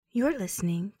You're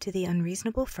listening to the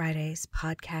Unreasonable Fridays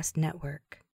Podcast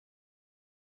Network.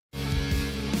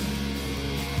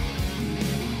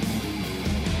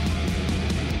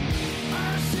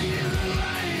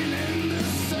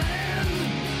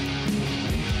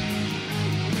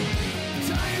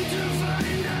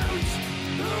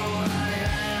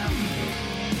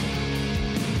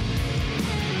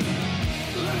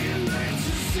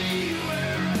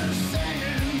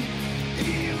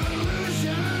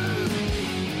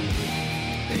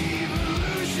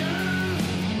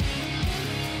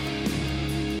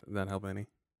 Does that help any?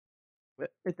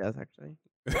 It does actually.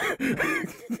 Feel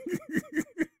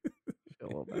a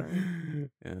little better.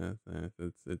 Yeah,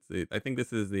 it's I think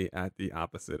this is the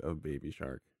opposite of Baby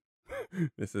Shark.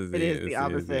 This is It is the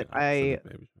opposite. of I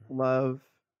Baby Shark. love.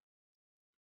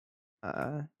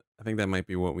 I think that might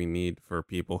be what we need for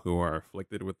people who are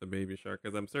afflicted with the Baby Shark,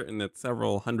 because I'm certain that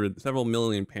several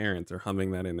million parents are humming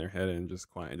that in their head and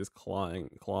just clawing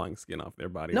skin off their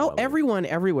body. No, everyone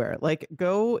everywhere. Like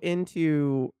go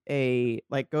to a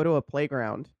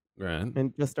playground, right,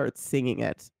 and just start singing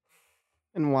it,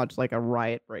 and watch like a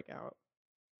riot break out.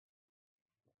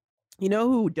 You know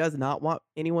who does not want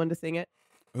anyone to sing it?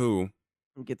 Who?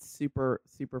 And gets super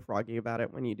super froggy about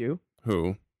it when you do.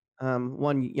 Who?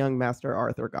 One young master,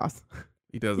 Arthur Goss.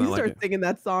 He does He not like starts it. singing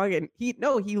that song, and he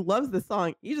loves the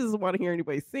song. He just doesn't want to hear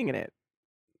anybody singing it.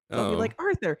 So I'll be like,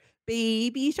 Arthur,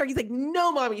 Baby Shark. He's like,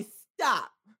 no, mommy,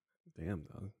 stop. Damn,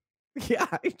 dog. Yeah,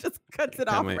 he just cuts it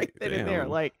off right then and there.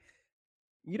 Like,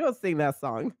 you don't sing that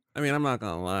song. I mean, I'm not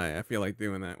gonna lie. I feel like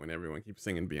doing that when everyone keeps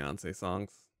singing Beyonce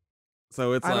songs.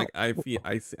 So it's like I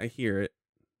hear it.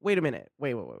 Wait a minute.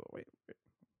 Wait.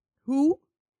 Who?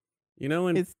 You know,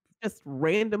 when it's just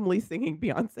randomly singing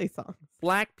Beyonce songs.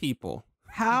 Black people.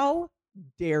 How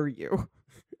dare you?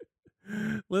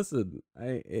 Listen,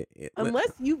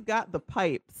 unless you've got the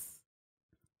pipes,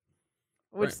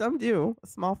 which right. Some do, a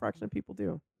small fraction of people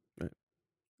do.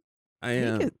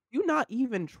 Right. Do not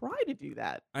even try to do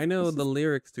that. I know the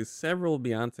lyrics to several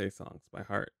Beyonce songs by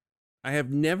heart. I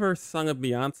have never sung a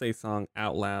Beyonce song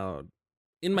out loud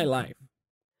in my life.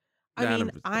 I mean,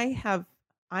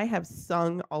 I have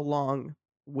sung along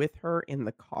with her in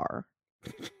the car.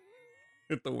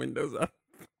 With the windows up.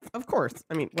 Of course.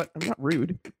 I mean, what? I'm not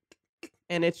rude.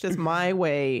 And it's just my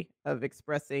way of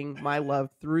expressing my love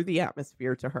through the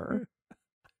atmosphere to her.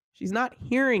 She's not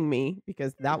hearing me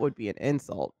because that would be an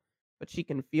insult, but she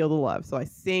can feel the love. So I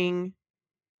sing,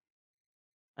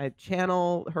 I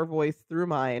channel her voice through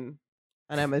mine,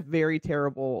 and I'm a very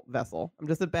terrible vessel. I'm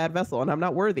just a bad vessel, and I'm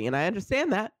not worthy, and I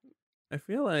understand that. I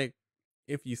feel like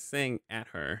if you sang at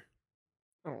her,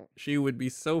 she would be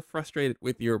so frustrated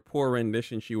with your poor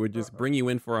rendition, she would just bring you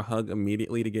in for a hug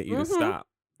immediately to get you to stop.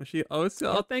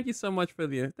 Thank you so much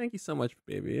baby.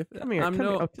 Come here,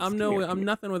 I'm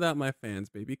nothing without my fans,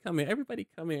 baby. Come here, everybody,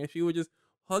 come here. And she would just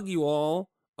hug you all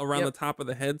around the top of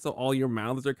the head, so all your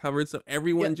mouths are covered, so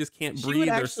everyone just can't breathe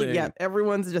or sing. Yeah,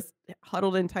 everyone's just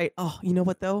huddled in tight. Oh, you know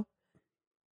what though?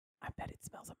 I bet it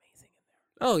smells amazing.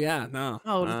 Oh yeah, no.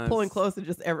 Oh, just pulling close and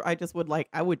I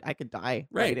could die.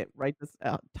 Right. This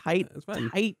tight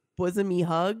bosomy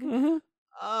hug. Mm-hmm.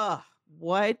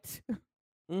 What?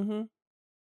 Mm-hmm.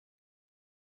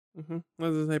 Mm-hmm.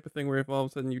 That's the type of thing where if all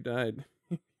of a sudden you died,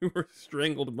 you were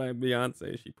strangled by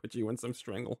Beyonce, she put you in some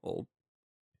stranglehold.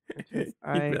 You'd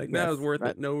be like, that was worth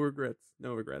it. No regrets.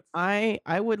 No regrets. I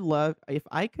would love if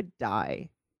I could die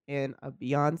in a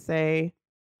Beyonce,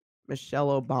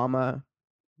 Michelle Obama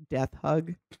death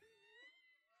hug.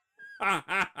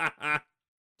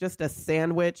 Just a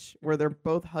sandwich where they're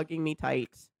both hugging me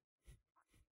tight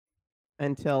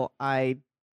until I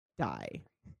die.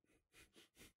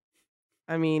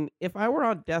 I mean, if I were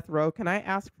on death row, can I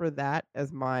ask for that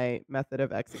as my method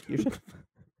of execution?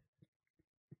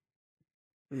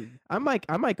 I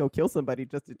might go kill somebody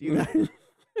just to do that.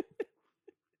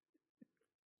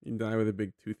 You die with a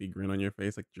big toothy grin on your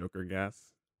face like Joker gas.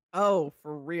 Oh,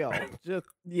 for real. Just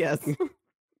yes. Right.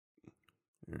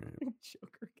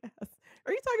 Joker gas.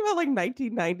 Are you talking about like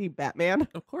 1990 Batman?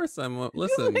 Of course I'm.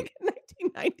 Listen. Like a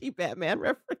 1990 Batman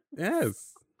reference.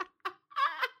 Yes.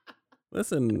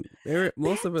 Listen,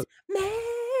 most of it.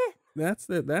 That's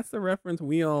the reference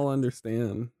we all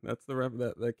understand. That's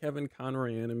the Kevin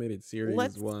Conroy animated series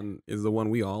is the one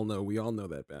we all know. We all know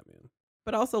that Batman.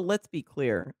 But also, let's be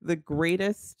clear: the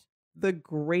greatest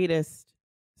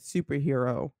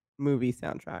superhero movie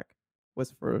soundtrack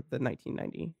was for the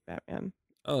 1990 Batman.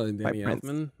 Oh, Danny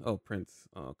Elfman? Oh, Prince.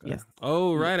 Oh, okay. Yes.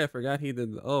 Oh, right. I forgot he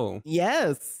did.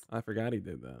 Yes. I forgot he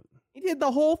did that. He did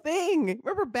the whole thing.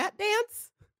 Remember Bat Dance?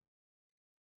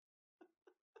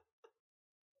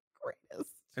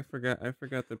 Greatest. I forgot the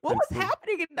What Prince was did.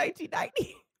 happening in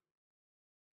 1990?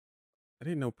 I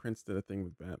didn't know Prince did a thing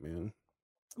with Batman.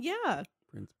 Yeah.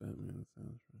 Prince Batman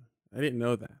soundtrack. I didn't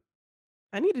know that.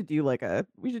 I need to do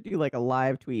we should do like a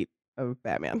live tweet of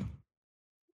Batman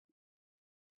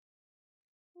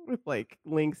with like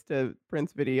links to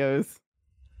Prince videos.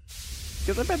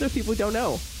 Because I bet there's people who don't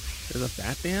know. There's a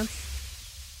Bat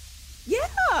Dance?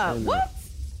 Yeah. What?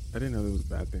 I didn't know there was a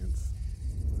Bat Dance.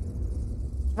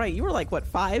 Right. You were like, what,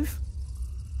 5?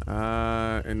 In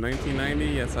 1990,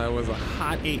 yes, I was a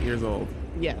hot 8 years old.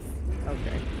 Yes.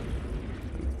 Okay.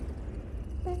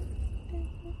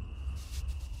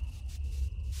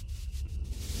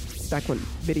 Back when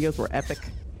videos were epic.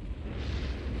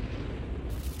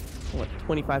 What,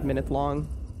 25 minutes long?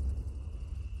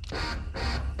 Oh,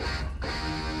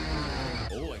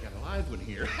 I got a live one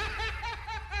here.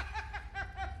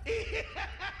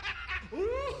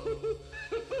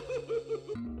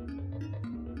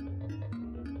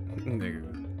 Nigga.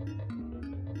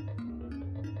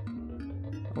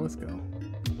 Oh, let's go.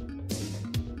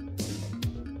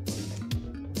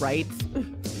 Right?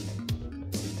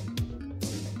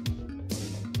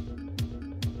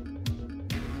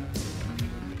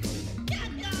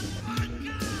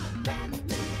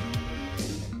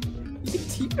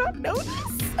 Do you not know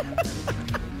this?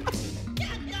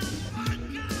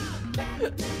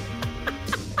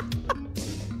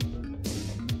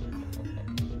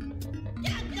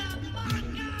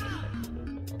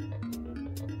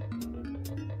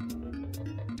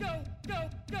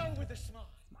 Go with a smile.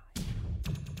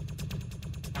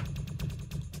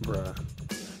 Bruh.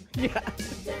 Yeah.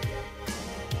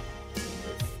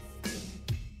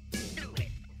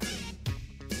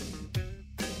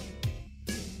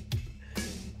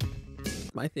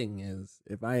 My thing is,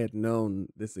 if I had known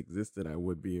this existed, I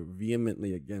would be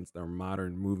vehemently against our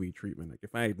modern movie treatment. Like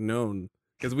if I had known,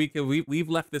 because we've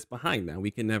left this behind now. We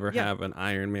can never Yeah. have an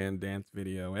Iron Man dance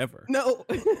video ever. No.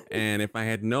 And if I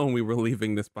had known we were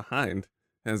leaving this behind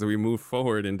as we move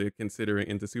forward into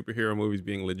superhero movies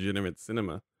being legitimate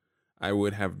cinema, I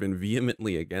would have been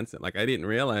vehemently against it. Like I didn't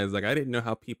realize, like I didn't know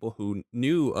how people who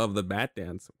knew of the Bat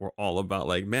Dance were all about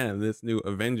like, man, this new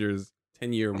Avengers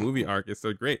 10-year movie arc is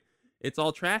so great. It's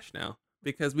all trash now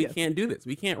because we Yes. can't do this.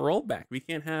 We can't roll back. We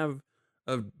can't have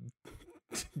a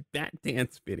Bat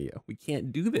Dance video. We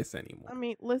can't do this anymore. I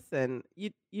mean, listen, you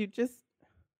just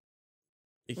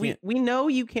You we can't. we know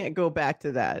you can't go back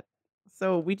to that.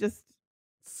 So we just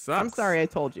Sucks. I'm sorry I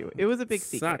told you. It was a big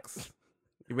secret. Sucks.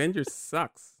 Avengers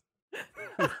sucks.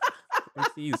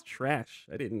 MCU's trash.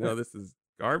 I didn't know this is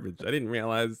garbage. I didn't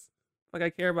realize like I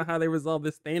care about how they resolve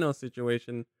this Thanos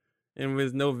situation, and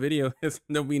there's no video. There's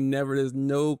no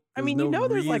I mean, no you know,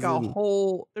 there's like a reason.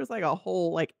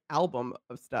 whole like album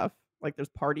of stuff. Like there's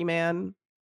Party Man.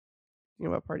 You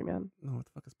know about Party Man? No, what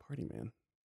the fuck is Party Man?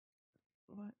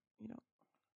 What? You know,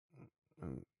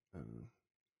 Um,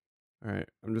 all right,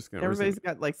 I'm just gonna. everybody's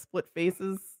got like split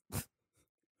faces.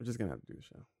 We're just gonna have to do the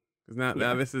show because now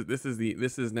Yeah. this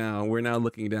is now we're now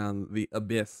looking down the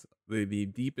abyss, the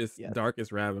deepest, Yes.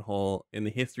 darkest rabbit hole in the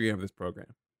history of this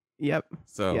program. Yep.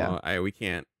 So Yeah. we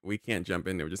can't jump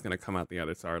in there. We're just gonna come out the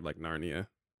other side like Narnia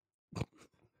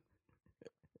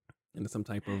into some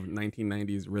type of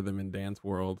 1990s rhythm and dance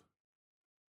world,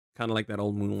 kind of like that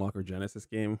old Moonwalker Genesis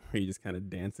game where you just kind of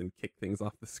dance and kick things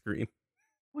off the screen.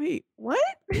 Wait, what?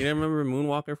 You don't remember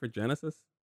Moonwalker for Genesis?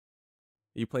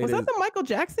 You played Was it. that the Michael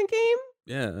Jackson game?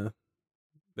 Yeah.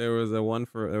 There was a one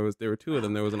for there were two of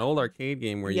them. There was an old arcade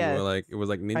game where you were Yes. like it was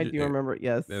like ninja. I do remember it,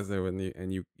 yes. There's there when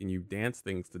you dance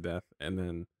things to death, and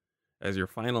then as your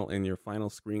final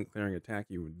screen clearing attack,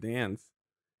 you would dance,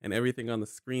 and everything on the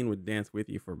screen would dance with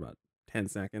you for about 10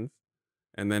 seconds,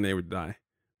 and then they would die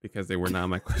because they were not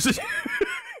my question.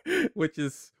 Which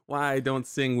is why I don't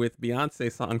sing with Beyonce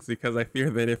songs, because I fear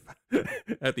that if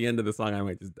at the end of the song I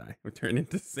might just die or turn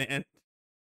into sand.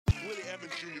 Willie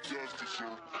Evans Jr. does the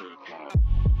show.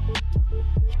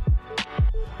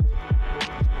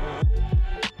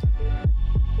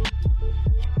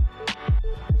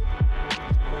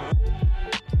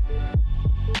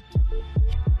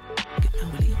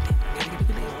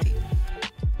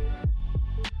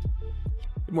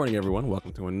 Good morning, everyone.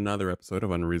 Welcome to another episode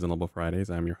of Unreasonable Fridays.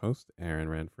 I'm your host, Aaron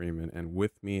Rand Freeman, and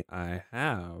with me I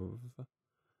have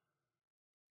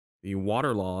the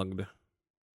waterlogged,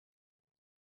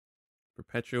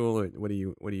 perpetual. What are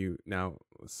you now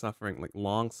suffering? Like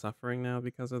long suffering now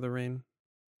because of the rain?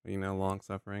 Are you now long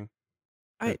suffering?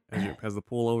 Has the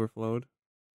pool overflowed?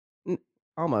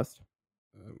 Almost.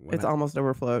 It's almost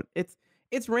overflowed.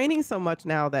 It's raining so much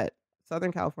now that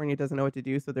Southern California doesn't know what to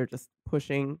do, so they're just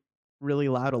pushing really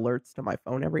loud alerts to my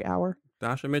phone every hour.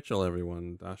 Dasha Mitchell,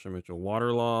 everyone. Dasha Mitchell.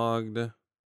 Waterlogged.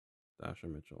 Dasha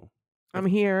Mitchell. I'm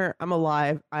here. I'm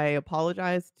alive. I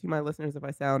apologize to my listeners if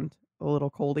I sound a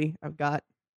little coldy. I've got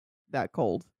that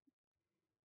cold.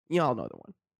 Y'all know the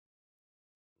one.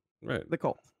 Right. The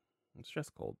cold. It's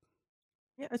just cold.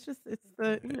 Yeah, it's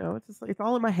it's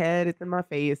all in my head. It's in my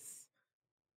face.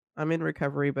 I'm in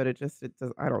recovery, but I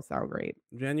don't sound great.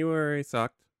 January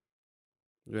sucked.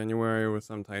 January was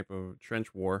some type of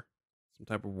trench war, some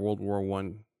type of World War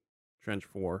One trench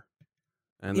war.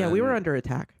 And yeah, we were then- under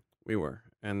attack. We were.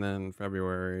 And then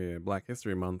February, Black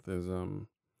History Month, is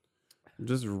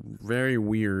just very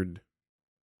weird.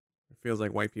 It feels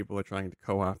like white people are trying to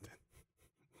co-opt it.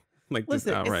 Like just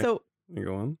Listen, outright. so You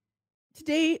go on.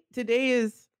 today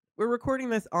is we're recording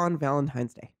this on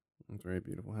Valentine's Day. It's very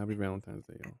beautiful. Happy Valentine's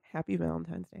Day, y'all. Happy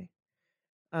Valentine's Day.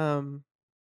 I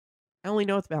only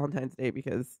know it's Valentine's Day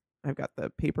because I've got the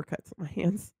paper cuts on my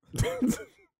hands to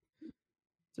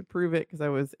prove it, because I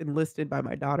was enlisted by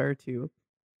my daughter to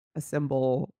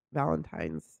assemble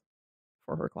Valentines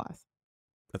for her class.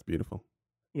 That's beautiful.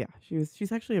 Yeah,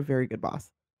 she's actually a very good boss.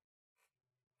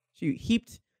 She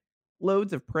heaped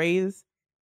loads of praise.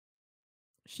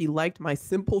 She liked my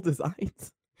simple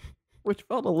designs, which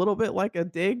felt a little bit like a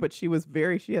dig, but she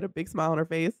had a big smile on her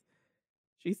face.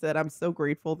 She said, "I'm so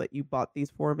grateful that you bought these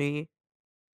for me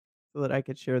so that I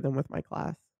could share them with my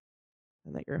class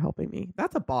and that you're helping me."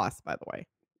 That's a boss, by the way.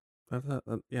 That's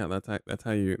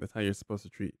how you're supposed to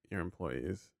treat your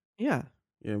employees. Yeah.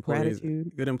 Your employees,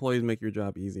 Gratitude. good employees make your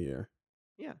job easier.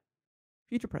 Yeah.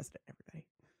 Future president, everybody.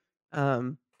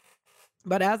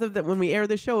 But as of when we air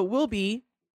the show, it will be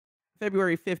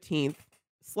February 15th,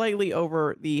 slightly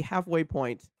over the halfway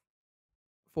point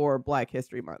for Black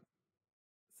History Month.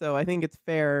 So I think it's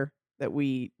fair that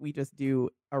we just do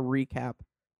a recap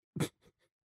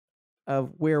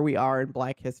of where we are in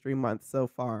Black History Month so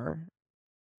far.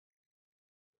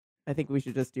 I think we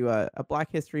should just do a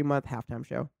Black History Month halftime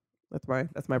show. That's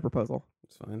my proposal.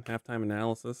 It's fine. Halftime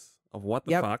analysis of what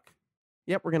the Yep. fuck.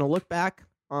 Yep, we're gonna look back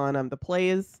on the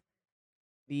plays,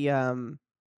 the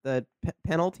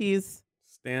penalties,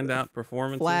 Standout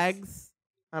performances. flags.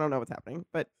 I don't know what's happening,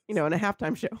 but in a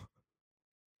halftime show.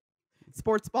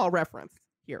 Sports ball reference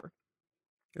here.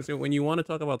 So when you want to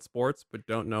talk about sports but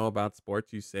don't know about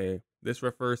sports, you say this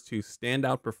refers to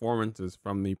standout performances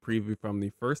from the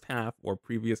first half or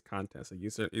previous contest. So you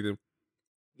said either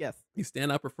Yes. you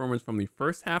standout performance from the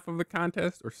first half of the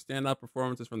contest or standout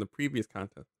performances from the previous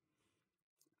contest.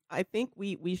 I think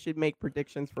we should make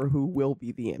predictions for who will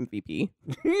be the MVP.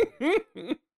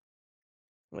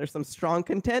 There's some strong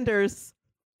contenders.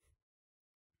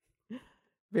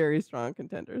 Very strong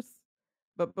contenders.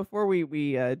 But before we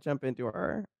jump into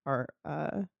our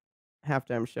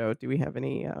halftime show, do we have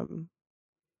any Oh,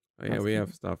 yeah, we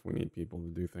have stuff. We need people to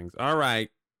do things. All right.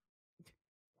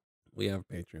 We have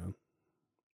Patreon.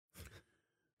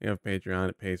 We have Patreon.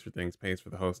 It pays for things, pays for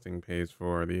the hosting, pays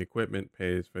for the equipment,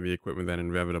 pays for the equipment that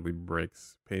inevitably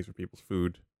breaks, pays for people's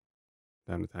food.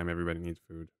 Time to time, everybody needs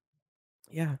food.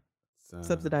 Yeah. It's,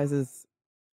 Subsidizes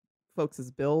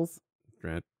folks' bills.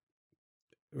 Grant.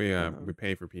 We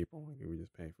pay for people. We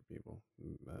just pay for people.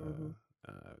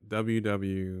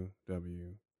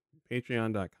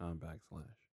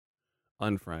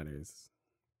 www.patreon.com/unfridays.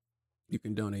 You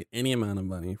can donate any amount of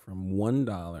money from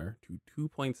 $1 to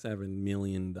 $2.7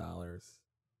 million,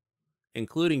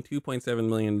 including $2.7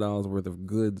 million worth of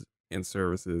goods and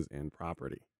services and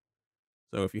property.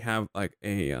 So if you have like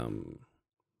a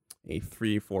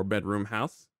 3-4 bedroom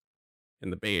house in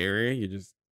the Bay Area, you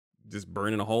just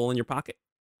burning a hole in your pocket.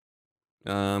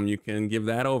 You can give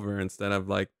that over instead of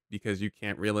because you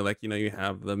can't really you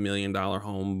have the $1 million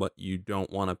home, but you don't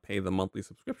want to pay the monthly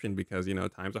subscription because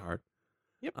times are hard.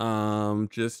 Yep.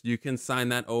 Just you can sign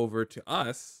that over to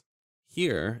us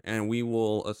here, and we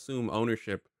will assume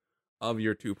ownership of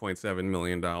your $2.7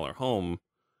 million home.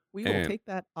 We will take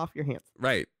that off your hands.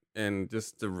 Right. And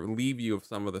just to relieve you of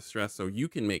some of the stress so you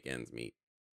can make ends meet.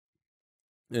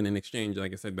 And in exchange,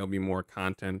 like I said, there'll be more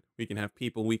content. We can have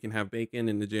people, we can have Bacon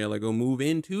and the jailer go move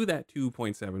into that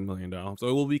 $2.7 million. So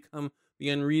it will become the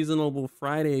Unreasonable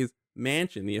Fridays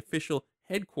mansion, the official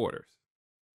headquarters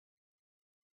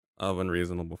of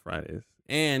Unreasonable Fridays.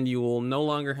 And you will no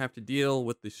longer have to deal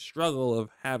with the struggle of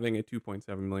having a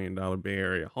 $2.7 million Bay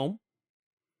Area home.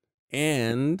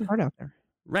 And Hard out there.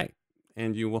 right.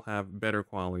 And you will have better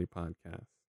quality podcasts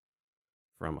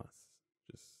from us.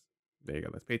 Just there you go.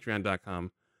 That's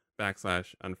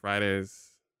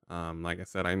patreon.com/unfridays. Like I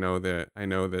said, I know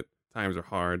that times are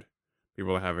hard.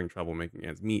 People are having trouble making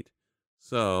ends meet.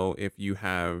 So if you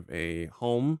have a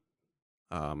home,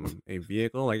 a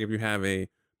vehicle, like if you have a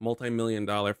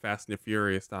multi-million-dollar Fast and the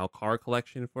Furious style car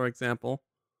collection, for example,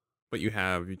 but you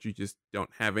just don't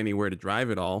have anywhere to drive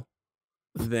it all,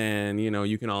 then,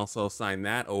 you can also sign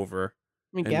that over.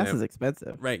 I mean, And gas then- is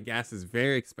expensive. Right, gas is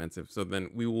very expensive. So then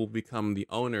we will become the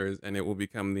owners, and it will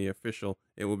become the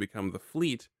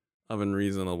fleet of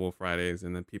Unreasonable Fridays,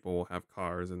 and then people will have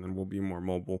cars, and then we'll be more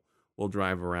mobile. We'll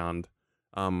drive around.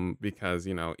 Because,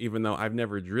 even though I've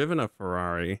never driven a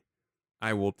Ferrari,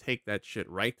 I will take that shit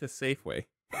right to Safeway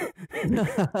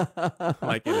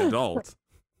like an adult.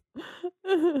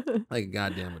 Like a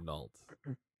goddamn adult.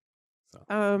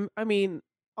 So. I mean,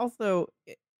 also,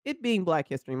 it being Black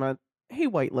History Month, hey,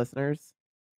 white listeners,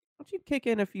 why don't you kick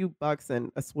in a few bucks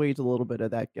and assuage a little bit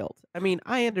of that guilt? I mean,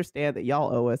 I understand that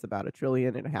y'all owe us about $1.5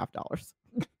 trillion.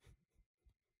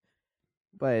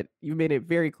 But you made it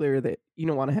very clear that you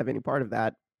don't want to have any part of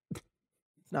that.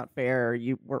 It's not fair.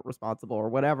 You weren't responsible or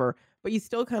whatever. But you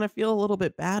still kind of feel a little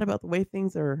bit bad about the way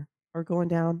things are going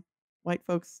down. White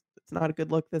folks, it's not a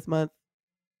good look this month.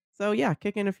 So yeah,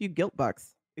 kick in a few guilt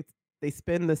bucks. They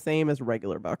spend the same as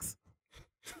regular bucks.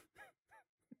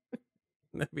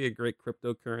 That'd be a great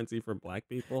cryptocurrency for Black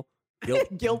people.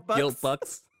 Guilt bucks. Guilt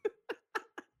bucks.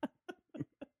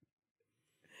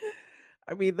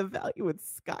 I mean, the value would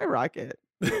skyrocket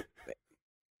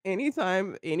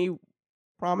anytime any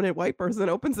prominent white person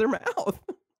opens their mouth,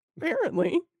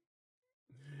 apparently.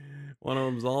 Want to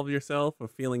absolve yourself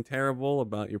of feeling terrible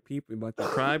about your people, about your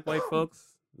tribe, white folks?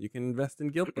 You can invest in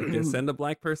guilt bucks. Just send a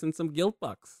Black person some guilt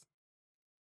bucks.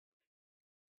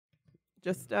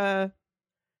 Just leave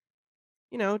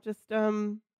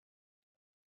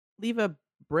a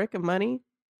brick of money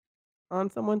on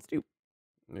someone's stoop.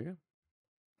 There you go.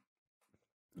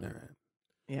 All right.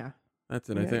 Yeah. That's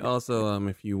it. Yeah, I think yeah. also,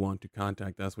 if you want to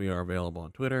contact us, we are available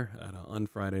on Twitter at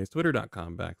Unfridays,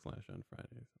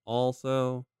 twitter.com/Unfridays.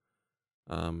 Also,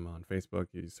 on Facebook,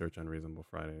 you search Unreasonable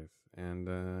Fridays. And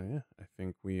yeah, I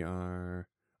think we are.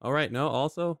 All right. No,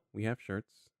 also, we have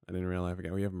shirts. I didn't realize. I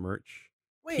forgot. We have merch.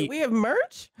 Wait, we have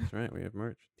merch? That's right. We have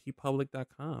merch.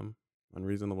 tpublic.com.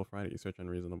 Unreasonable Friday. You search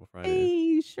Unreasonable Fridays.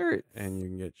 Hey, shirts. And you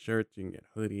can get shirts. You can get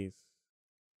hoodies.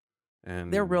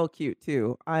 And They're real cute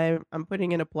too. I'm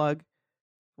putting in a plug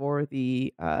for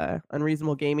the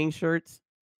Unreasonable Gaming shirt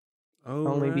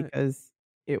only right. because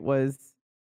it was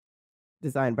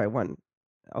designed by one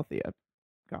Althea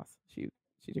Goss. She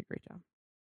did a great job.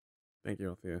 Thank you,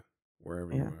 Althea,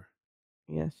 wherever Yeah. you are.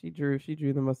 Yeah, she drew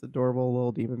the most adorable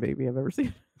little demon baby I've ever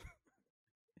seen.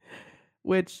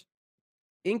 Which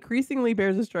increasingly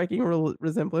bears a striking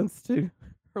resemblance to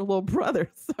her little brother.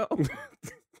 So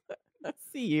I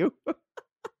see you.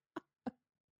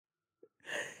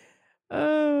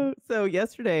 So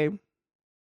yesterday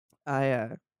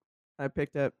I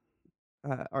picked up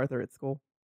Arthur at school,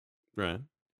 Right.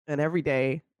 and every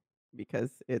day,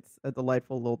 because it's a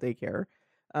delightful little daycare,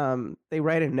 they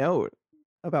write a note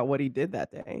about what he did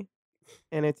that day.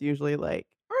 And it's usually like,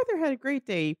 Arthur had a great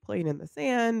day playing in the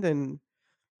sand, and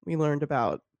we learned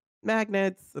about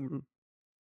magnets, and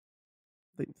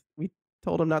we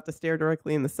told him not to stare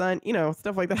directly in the sun,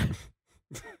 stuff like that.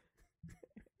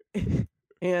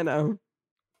 And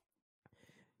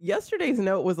yesterday's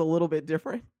note was a little bit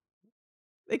different.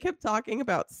 They kept talking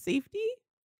about safety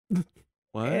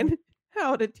What? and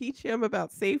how to teach him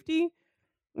about safety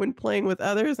when playing with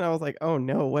others. And I was like, oh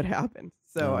no, what happened?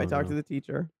 So I Oh, talked no. to the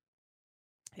teacher,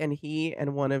 and he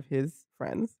and one of his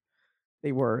friends,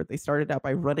 they started out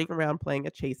by running around playing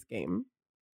a chase game.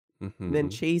 Then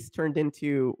Mhm. chase turned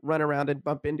into run around and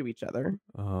bump into each other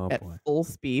Oh at boy. full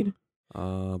speed.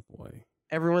 Oh boy.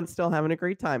 Everyone's still having a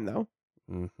great time though.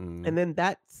 Mm-hmm. And then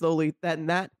that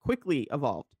quickly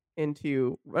evolved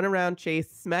into run around, chase,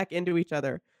 smack into each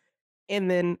other. And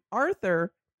then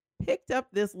Arthur picked up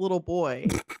this little boy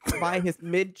by his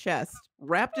mid chest,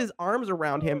 wrapped his arms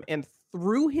around him, and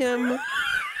threw him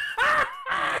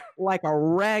like a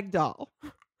rag doll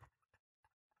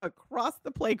across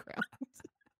the playground.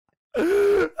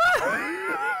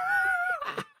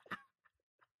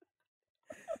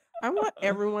 I want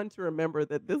everyone to remember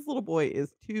that this little boy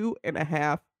is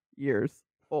 2.5 years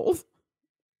old.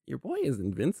 Your boy is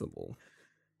invincible.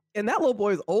 And that little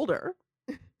boy is older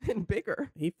and bigger.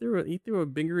 He threw a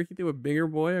bigger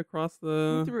boy across He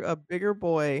the. threw a bigger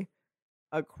boy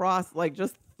across, like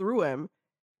just threw him.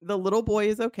 The little boy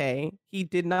is okay. He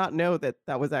did not know that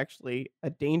that was actually a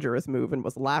dangerous move and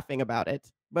was laughing about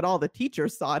it. But all the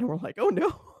teachers saw it and were like, oh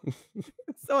no.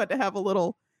 So I had to have a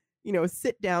little,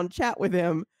 sit down chat with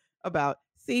him about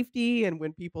safety and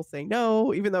when people say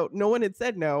no, even though no one had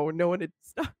said no, no one had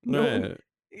stopped. Right.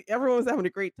 Everyone was having a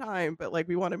great time, but like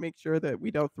we want to make sure that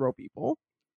we don't throw people.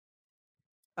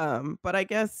 But I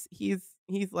guess he's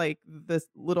like this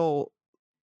little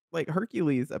like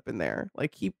Hercules up in there.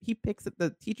 Like he picks it.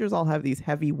 The teachers all have these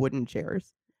heavy wooden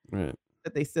chairs Right.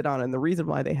 that they sit on, and the reason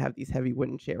why they have these heavy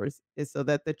wooden chairs is so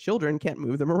that the children can't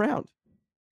move them around.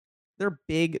 They're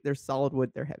big, they're solid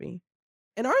wood, they're heavy.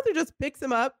 And Arthur just picks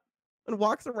them up and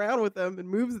walks around with them and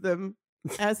moves them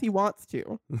as he wants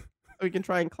to. So he can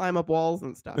try and climb up walls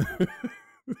and stuff.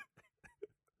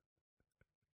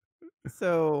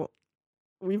 So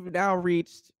we've now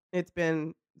reached, it's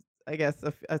been, I guess,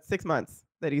 6 months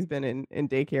that he's been in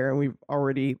daycare, and we've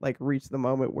already like reached the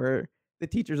moment where the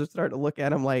teachers are starting to look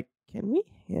at him like, can we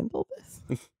handle this?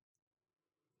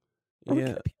 Are we Yeah.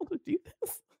 gonna be able to do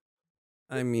this?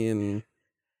 I mean,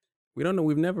 we don't know.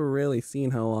 We've never really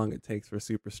seen how long it takes for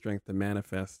super strength to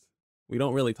manifest. We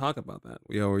don't really talk about that.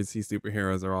 We always see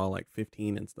superheroes are all like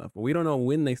 15 and stuff, but we don't know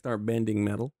when they start bending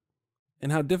metal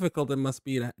and how difficult it must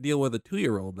be to deal with a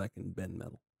 2-year-old that can bend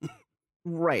metal.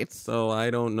 Right. So I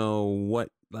don't know what,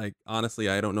 like, honestly,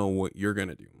 I don't know what you're going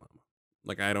to do, Mama.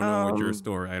 Like, I don't know what your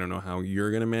story, I don't know how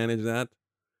you're going to manage that.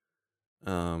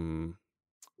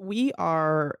 We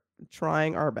are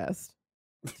trying our best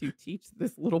to teach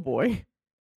this little boy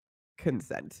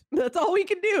consent. That's all we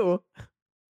can do.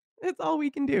 That's all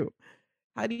we can do.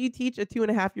 How do you teach a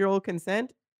 2.5-year-old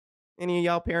consent? Any of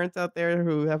y'all parents out there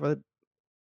who have a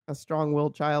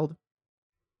strong-willed child,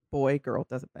 boy, girl,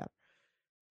 doesn't matter.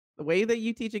 The way that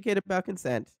you teach a kid about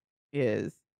consent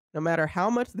is no matter how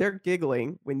much they're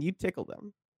giggling when you tickle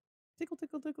them, tickle,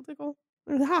 tickle, tickle, tickle,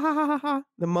 ha ha ha ha ha.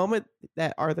 The moment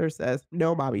that Arthur says,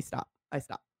 "No, mommy, stop," I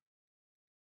stop.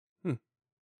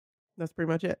 That's pretty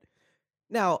much it.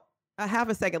 Now, a half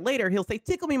a second later, he'll say,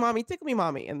 tickle me, mommy,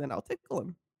 and then I'll tickle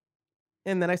him.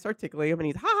 And then I start tickling him, and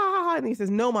he's ha ha ha ha, and he says,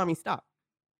 "No, mommy, stop."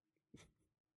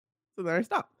 So then I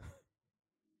stop.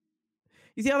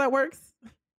 You see how that works?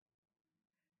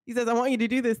 He says, "I want you to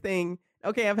do this thing."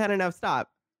 Okay, I've had enough,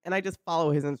 stop. And I just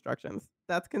follow his instructions.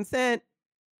 That's consent.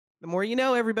 The more you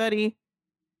know, everybody.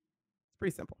 It's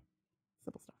pretty simple.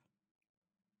 Simple stuff.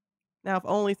 Now, if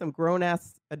only some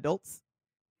grown-ass adults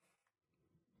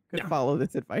could follow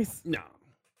this advice. No.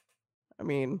 I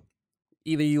mean,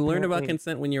 Either you learn about apparently-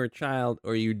 consent when you're a child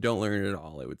or you don't learn it at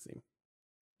all, it would seem.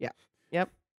 yep.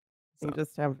 So, You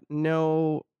just have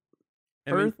no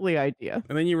and then- earthly idea.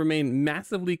 and then you remain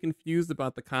massively confused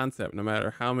about the concept, no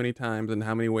matter how many times and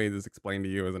how many ways it's explained to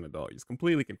you as an adult. You're just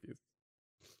completely confused.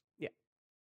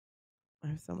 I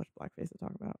have so much blackface to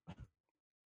talk about.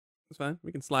 It's fine.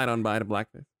 We can slide on by to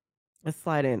blackface. Let's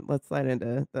slide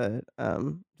into the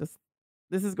just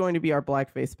this is going to be our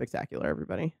blackface spectacular,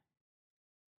 everybody.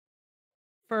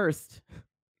 First,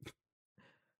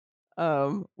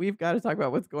 we've got to talk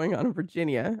about what's going on in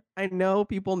Virginia. I know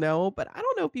people know, but I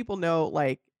don't know if people know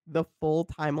like the full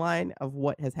timeline of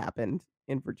what has happened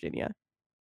in Virginia.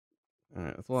 All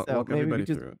right, let's So walk maybe we everybody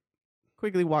just- through it.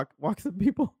 Quickly walk some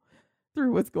people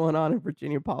through what's going on in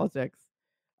Virginia politics.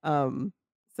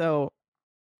 So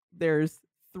there's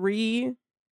 3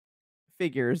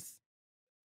 figures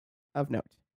of note.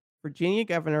 Virginia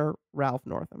Governor Ralph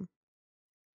Northam,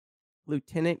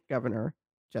 Lieutenant Governor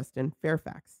Justin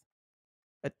Fairfax,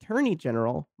 Attorney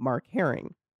General Mark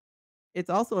Herring. It's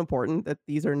also important that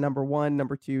these are number 1,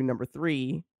 number 2, number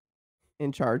 3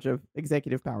 in charge of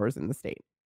executive powers in the state.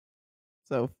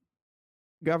 So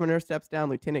governor steps down,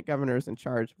 lieutenant governor is in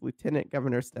charge, lieutenant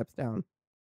governor steps down,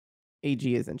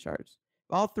 AG is in charge.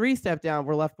 If all 3 step down,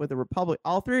 we're left with a Republican.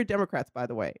 All 3 are Democrats, by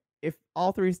the way. If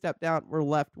all 3 step down, we're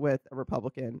left with a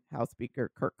Republican House Speaker,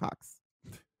 Kirk Cox.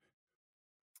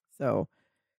 So,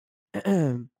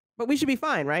 but we should be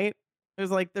fine, right? There's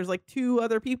like 2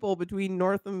 other people between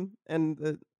Northam and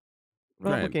the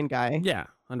Republican guy. Yeah,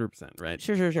 100%, right?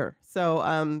 Sure.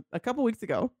 So, a couple weeks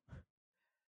ago,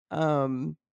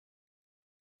 Northam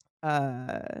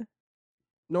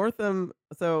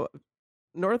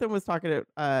was talking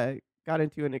to, got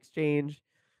into an exchange,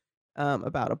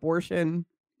 about abortion,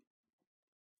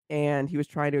 and he was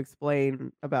trying to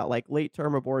explain about like late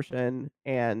term abortion,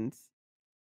 and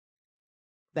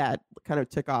that kind of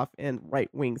took off in right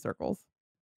wing circles.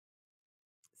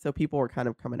 So people were kind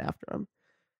of coming after him.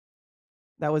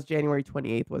 That was January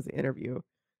 28th was the interview.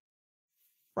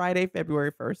 Friday,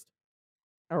 February 1st,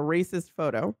 a racist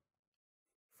photo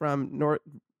from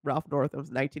Ralph Northam's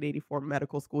 1984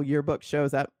 medical school yearbook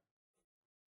shows up.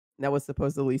 That was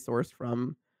supposedly sourced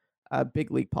from Big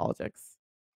League Politics,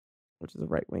 which is a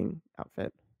right-wing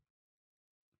outfit.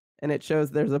 And it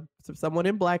shows there's someone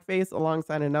in blackface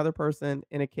alongside another person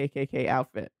in a KKK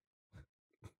outfit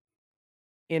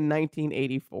in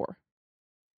 1984.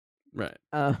 Right.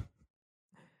 I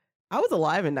was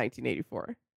alive in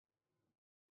 1984.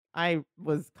 I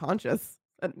was conscious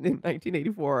in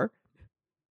 1984.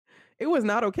 It was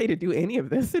not okay to do any of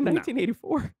this in No.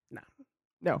 1984.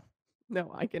 No.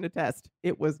 No, I can attest.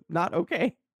 It was not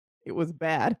okay. It was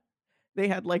bad. They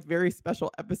had like very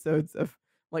special episodes of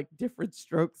like Different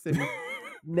Strokes and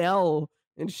Nell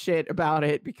and shit about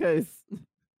it because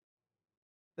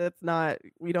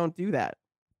we don't do that.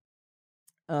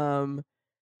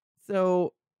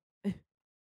 So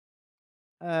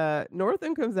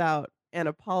Northam comes out and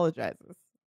apologizes.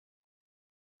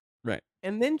 Right.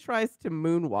 And then tries to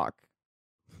moonwalk.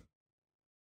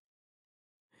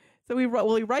 So he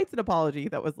writes an apology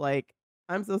that was like,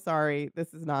 I'm so sorry.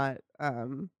 This is not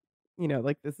I'm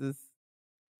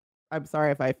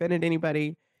sorry if I offended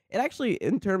anybody. It actually,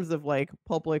 in terms of like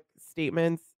public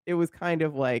statements, it was kind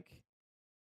of like,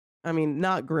 I mean,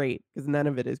 not great because none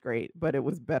of it is great, but it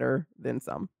was better than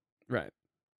some. Right.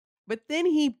 But then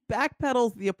he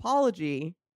backpedals the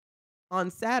apology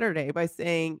on Saturday by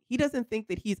saying he doesn't think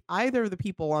that he's either of the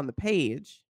people on the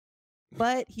page,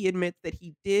 but he admits that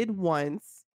he did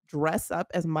once dress up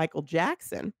as Michael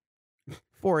Jackson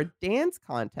for a dance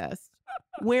contest,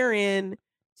 wherein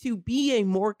to be a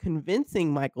more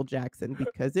convincing Michael Jackson,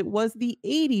 because it was the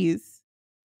 80s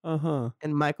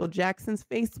and Michael Jackson's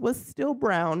face was still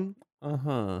brown,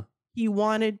 he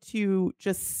wanted to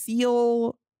just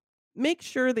make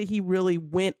sure that he really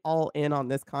went all in on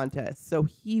this contest. So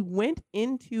he went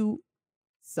into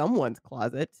someone's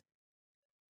closet,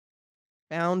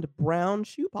 found brown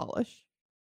shoe polish,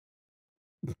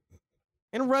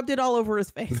 and rubbed it all over his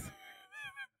face.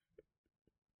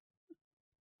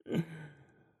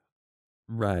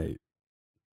 Right.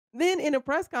 Then in a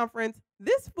press conference,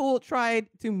 this fool tried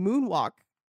to moonwalk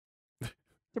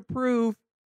to prove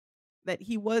that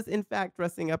he was in fact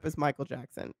dressing up as Michael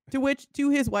Jackson. To which, to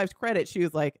his wife's credit, she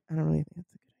was like, I don't really think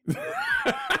that's a good idea.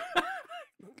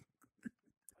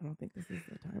 I don't think this is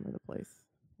the time or the place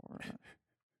for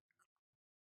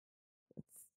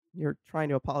you're trying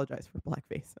to apologize for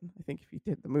blackface. And I think if you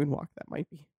did the moonwalk, that might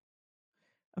be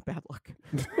a bad look.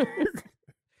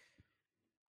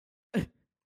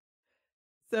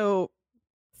 So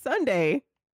Sunday,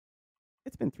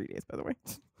 it's been 3 days, by the way.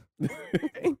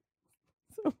 Okay.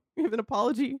 So we have an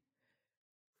apology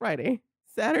Friday.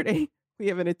 Saturday, we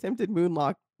have an attempted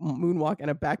moonwalk and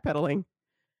a backpedaling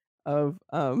of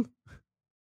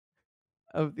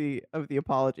the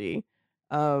apology.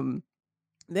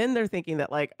 Then they're thinking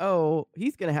that like, oh,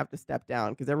 he's gonna have to step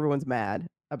down because everyone's mad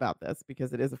about this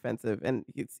because it is offensive and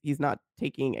he's not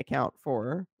taking account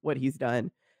for what he's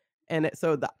done. And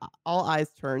so all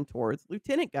eyes turn towards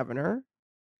Lieutenant Governor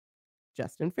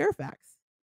Justin Fairfax,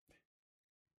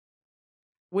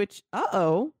 which,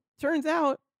 turns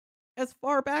out as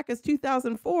far back as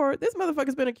 2004, this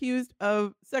motherfucker's been accused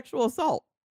of sexual assault.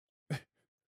 Now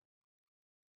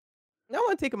I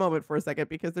want to take a moment for a second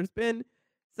because there's been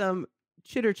some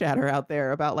chitter chatter out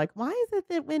there about like, why is it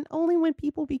that only when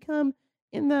people become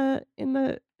in the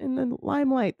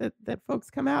limelight that folks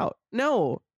come out?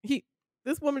 No,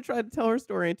 this woman tried to tell her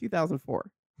story in 2004.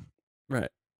 Right.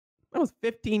 That was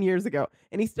 15 years ago,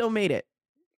 and he still made it.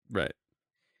 Right.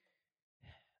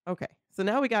 Okay, so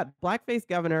now we got blackface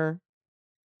governor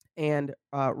and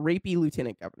rapey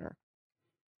lieutenant governor.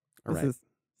 This is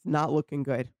not looking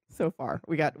good so far.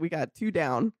 We got two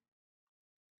down.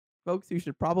 Folks who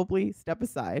should probably step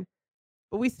aside.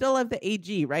 But we still have the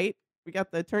AG, right? We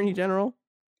got the attorney general.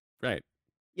 Right.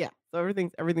 Yeah, so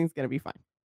everything's going to be fine.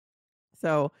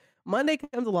 So Monday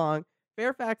comes along.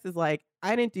 Fairfax is like,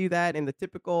 I didn't do that. In the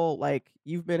typical, like,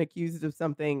 you've been accused of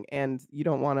something and you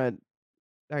don't want to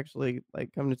actually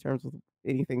like come to terms with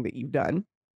anything that you've done.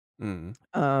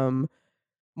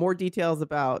 More details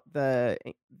about the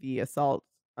assault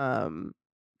come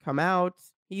out.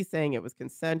 He's saying it was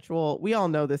consensual. We all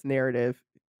know this narrative.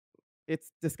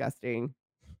 It's disgusting.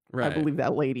 Right. I believe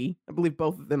that lady. I believe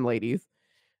both of them ladies.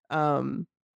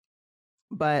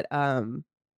 But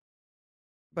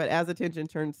as attention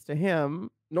turns to him,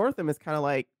 Northam is kind of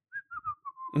like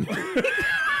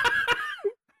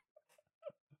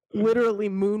literally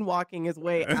moonwalking his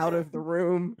way out of the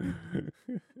room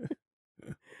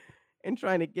and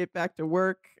trying to get back to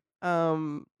work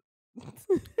so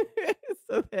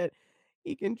that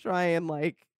he can try and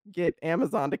like get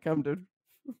Amazon to come to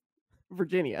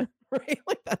Virginia, right?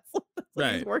 Like that's what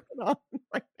he's working on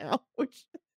right now, which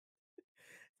is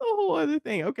a whole other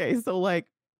thing. Okay, so like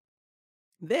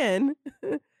then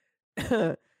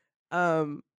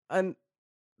and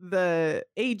the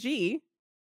AG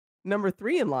number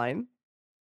 3 in line,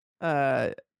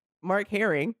 Mark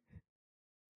Herring,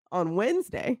 on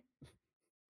Wednesday,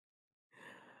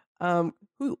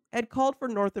 who had called for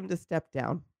Northam to step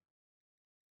down.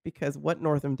 because what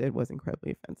Northam did was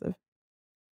incredibly offensive.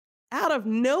 Out of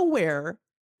nowhere,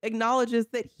 acknowledges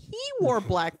that he wore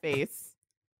blackface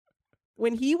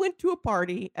when he went to a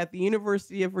party at the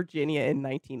University of Virginia in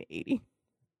 1980.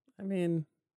 I mean,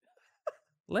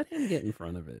 let him get in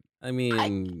front of it. I I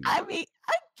mean,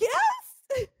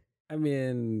 guess. I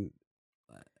mean,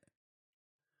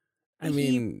 I He-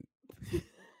 mean,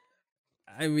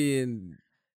 I mean,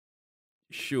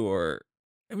 sure.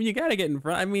 I mean, you gotta get in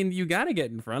front. I mean, you gotta get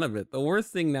in front of it. The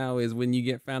worst thing now is when you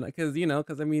get found out,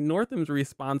 because I mean, Northam's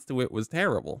response to it was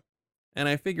terrible, and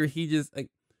I figure he just like.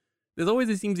 There's always,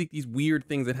 it seems like these weird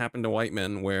things that happen to white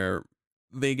men where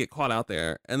they get caught out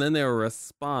there, and then their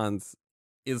response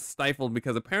is stifled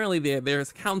because apparently their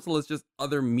counsel is just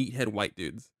other meathead white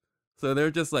dudes. So they're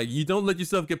just like, you don't let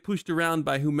yourself get pushed around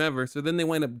by whomever. So then they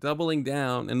wind up doubling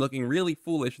down and looking really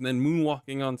foolish and then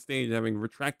moonwalking on stage having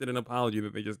retracted an apology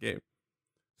that they just gave.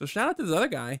 So shout out to this other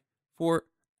guy for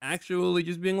actually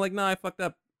just being like, no, I fucked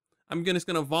up. I'm just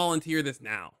going to volunteer this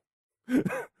now.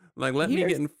 Like, let me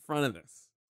get in front of this.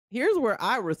 Here's where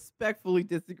I respectfully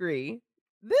disagree.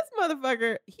 This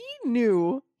motherfucker, he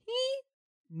knew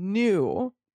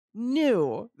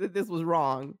that this was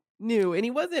wrong. And it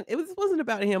wasn't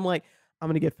about him like, I'm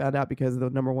gonna get found out because the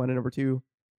number one and number two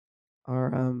are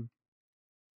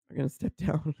gonna step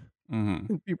down. Mm-hmm.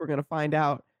 And people are gonna find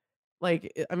out.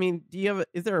 Like, I mean,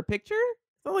 is there a picture?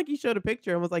 It's not like he showed a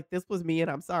picture and was like, this was me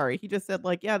and I'm sorry. He just said,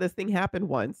 like, yeah, this thing happened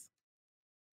once.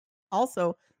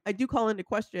 Also, I do call into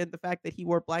question the fact that he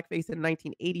wore blackface in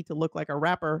 1980 to look like a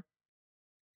rapper.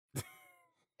 Ain't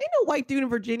no white dude in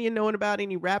Virginia knowing about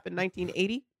any rap in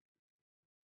 1980.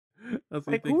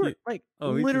 Like,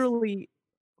 literally,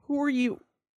 who are you?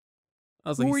 I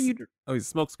was Who like, are you? oh, he's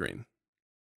a smokescreen.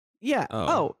 Yeah. Oh.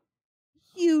 Oh,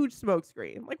 huge smoke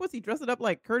screen. Like, was he dressing up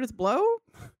like Curtis Blow?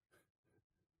 You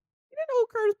didn't know who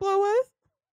Curtis Blow was?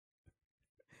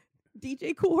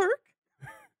 DJ Kool Herc?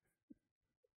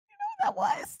 That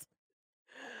was.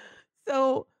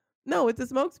 So no, it's a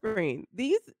smoke screen.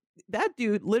 That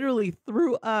dude literally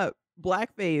threw up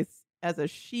blackface as a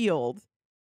shield,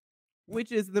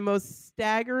 which is the most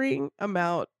staggering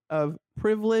amount of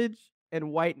privilege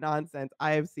and white nonsense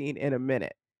I have seen in a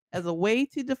minute, as a way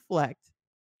to deflect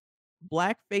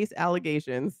blackface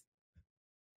allegations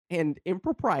and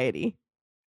impropriety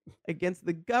against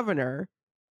the governor.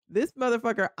 This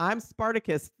motherfucker, I'm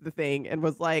Spartacus the thing, and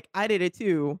was like, I did it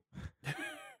too.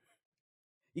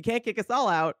 You can't kick us all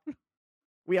out.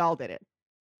 We all did it.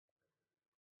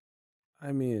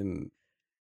 I mean,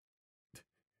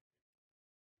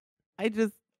 I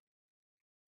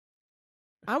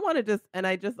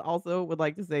also would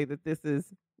like to say that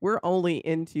we're only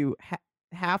into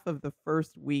half of the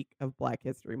first week of Black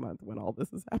History Month when all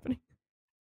this is happening.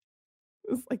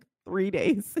 It was like 3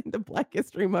 days into Black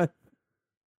History Month.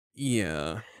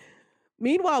 yeah.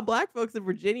 Meanwhile, black folks in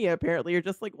Virginia apparently are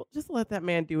just like, well, just let that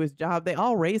man do his job. They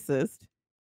all racist.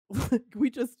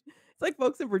 It's like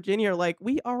folks in Virginia are like,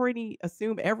 we already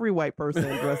assume every white person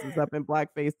dresses up in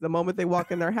blackface the moment they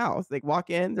walk in their house. They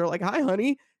walk in, they're like, hi,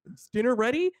 honey, is dinner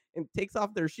ready? And takes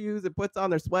off their shoes and puts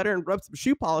on their sweater and rubs some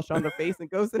shoe polish on their face and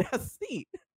goes and has a seat.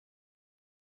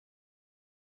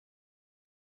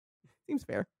 Seems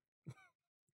fair.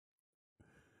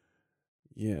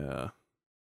 Yeah.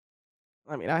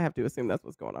 I mean, I have to assume that's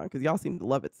what's going on because y'all seem to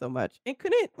love it so much. And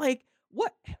couldn't, like,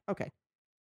 what? Okay.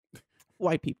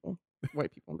 White people.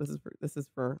 This is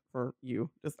for you.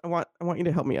 Just I want you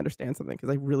to help me understand something because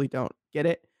I really don't get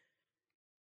it.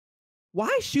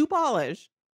 Why shoe polish?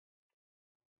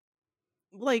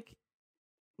 Like,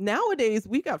 nowadays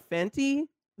we got Fenty.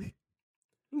 You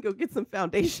can go get some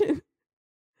foundation.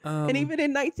 And even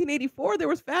in 1984 there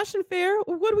was Fashion Fair.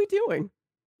 What are we doing?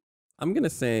 I'm gonna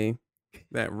say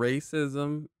that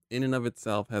racism in and of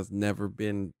itself has never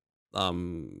been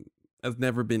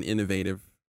innovative.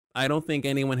 I don't think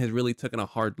anyone has really taken a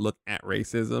hard look at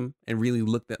racism and really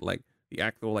looked at like the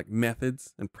actual like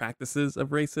methods and practices of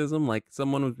racism. Like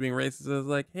someone was being racist, I was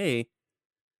like, hey,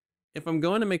 if I'm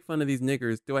going to make fun of these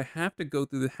niggers, do I have to go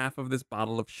through the half of this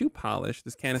bottle of shoe polish,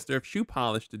 this canister of shoe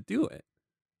polish to do it?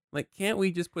 Like, can't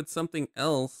we just put something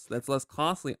else that's less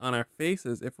costly on our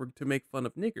faces if we're to make fun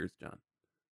of niggers, John?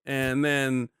 And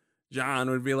then John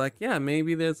would be like, yeah,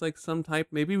 maybe there's like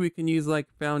maybe we can use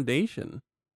like foundation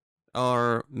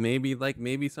or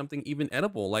maybe something even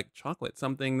edible like chocolate,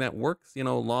 something that works,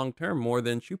 long term more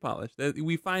than shoe polish.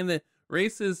 We find that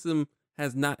racism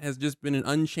has just been an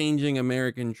unchanging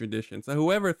American tradition. So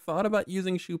whoever thought about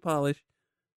using shoe polish,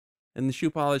 and the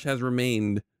shoe polish has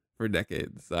remained for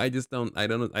decades. So I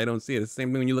don't see it. It's the same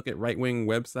thing when you look at right-wing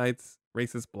websites,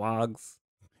 racist blogs,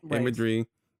 Right. imagery.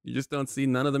 You just don't see,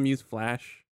 none of them use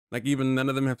Flash. Like even none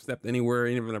of them have stepped anywhere,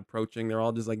 even approaching. They're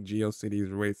all just like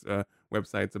GeoCities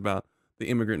websites about the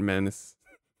immigrant menace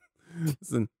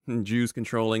and Jews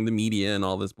controlling the media and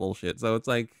all this bullshit. So it's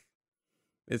like,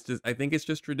 I think it's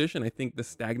just tradition. I think the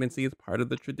stagnancy is part of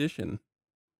the tradition.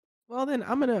 Well, then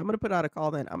I'm gonna put out a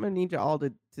call. Then I'm gonna need you all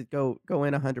to go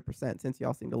in 100% since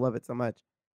y'all seem to love it so much.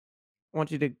 I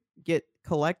want you to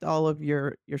collect all of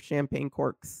your champagne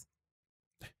corks,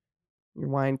 your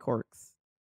wine corks,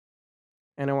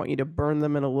 and I want you to burn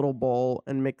them in a little bowl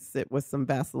and mix it with some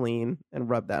Vaseline and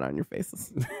rub that on your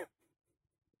faces.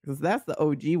 Because that's the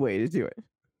OG way to do it.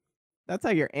 That's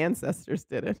how your ancestors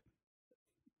did it.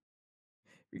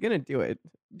 If you're gonna do it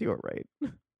right.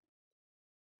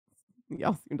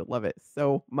 Y'all seem to love it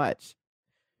so much.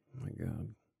 Oh my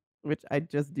God. Which I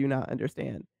just do not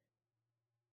understand.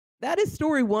 That is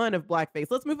story 1 of blackface.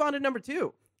 Let's move on to number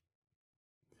 2.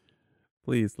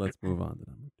 Please, let's move on to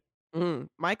number 2.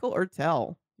 Michael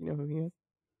Ertel. You know who he is?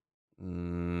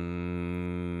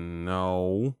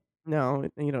 No. No,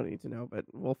 you don't need to know, but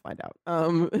we'll find out.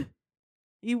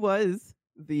 He was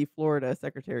the Florida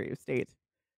Secretary of State,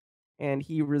 and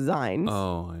he resigned.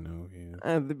 Oh, I know he is.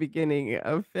 At the beginning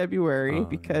of February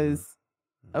because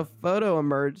a photo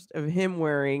emerged of him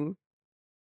wearing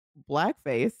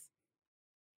blackface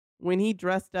when he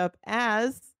dressed up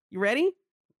as, you ready?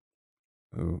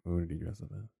 Who did he dress up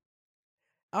as?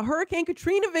 A Hurricane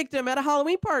Katrina victim at a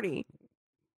Halloween party.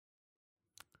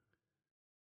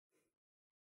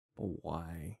 But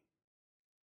why?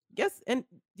 Yes, and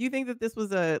do you think that this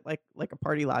was a like a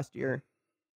party last year?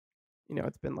 You know,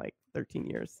 it's been like 13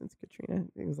 years since Katrina.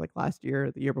 It was like last year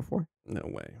or the year before. No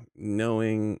way.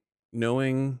 Knowing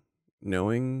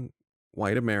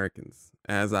white Americans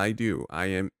as I do, I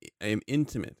am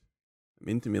intimate. I'm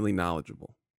intimately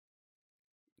knowledgeable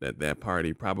that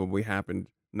party probably happened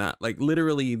not like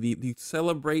literally the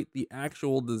celebrate the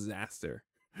actual disaster.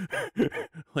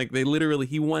 Like they literally,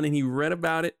 he went and he read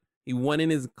about it. He went in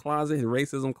his closet, his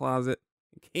racism closet,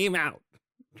 came out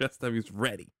dressed up. He was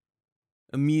ready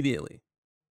immediately.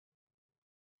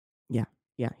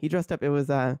 Yeah. He dressed up. It was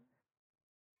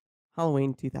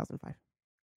Halloween 2005.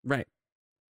 Right.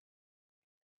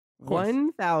 Of course.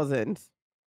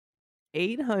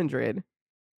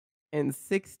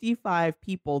 1,865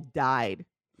 people died.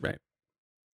 Right.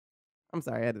 I'm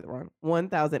sorry, I did it wrong.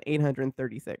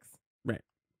 1,836. Right.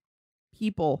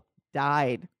 People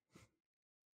died.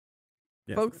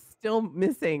 Yes. Folks still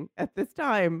missing at this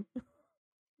time. Yes.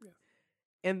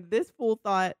 And this fool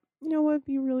thought, you know what would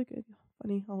be a really good,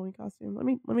 funny Halloween costume? Let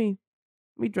me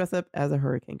dress up as a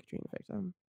Hurricane Katrina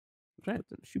victim. That's right. Put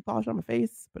some shoe polish on my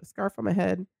face, put a scarf on my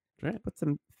head, That's right. put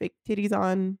some fake titties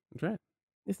on. That's right.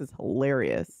 This is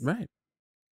hilarious. Right.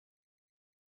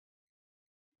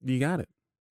 You got it.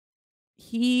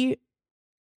 He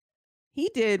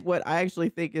did what I actually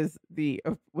think is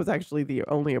was actually the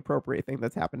only appropriate thing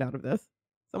that's happened out of this.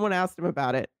 Someone asked him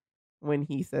about it when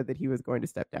he said that he was going to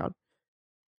step down.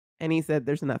 And he said,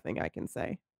 there's nothing I can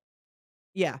say.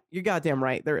 Yeah, you're goddamn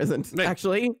right. There isn't. Right.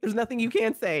 Actually, there's nothing you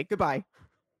can say. Goodbye.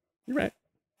 You're right.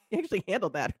 He actually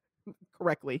handled that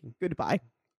correctly. Goodbye.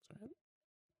 That's right.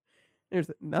 There's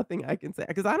nothing I can say.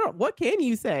 Because what can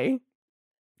you say?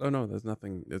 Oh no, there's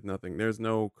nothing. There's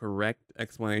no correct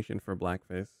explanation for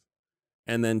blackface.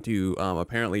 And then to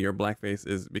apparently your blackface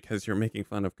is because you're making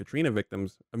fun of Katrina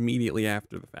victims immediately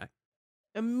after the fact.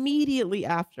 Immediately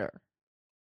after.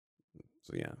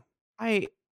 So yeah.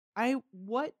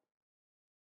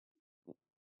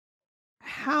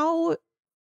 How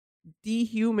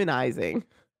dehumanizing.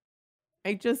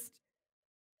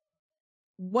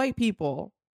 White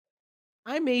people,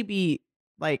 I may be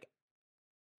like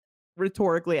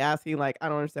rhetorically asking, like, I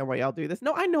don't understand why y'all do this.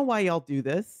 No, I know why y'all do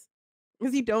this.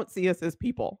 Because you don't see us as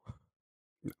people.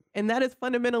 No. And that is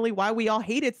fundamentally why we all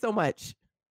hate it so much.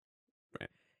 Right.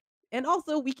 And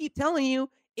also, we keep telling you,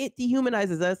 it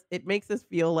dehumanizes us. It makes us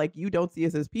feel like you don't see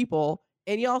us as people.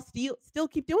 And y'all still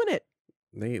keep doing it.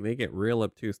 They get real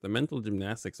obtuse. The mental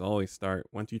gymnastics always start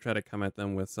once you try to come at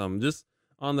them with some just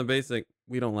on the basic,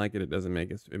 we don't like it. It doesn't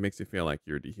make us. It makes you feel like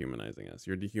you're dehumanizing us.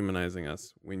 You're dehumanizing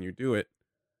us when you do it.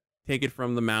 Take it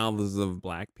from the mouths of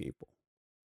black people.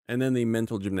 And then the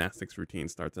mental gymnastics routine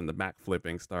starts, and the back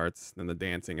flipping starts, and the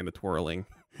dancing and the twirling,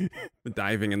 the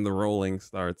diving and the rolling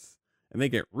starts, and they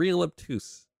get real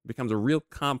obtuse. It becomes a real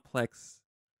complex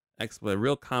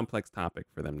topic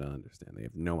for them to understand. They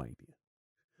have no idea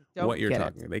what you're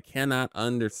talking about. They cannot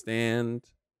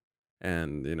understand,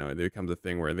 and it becomes a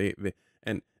thing where they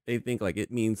think like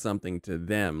it means something to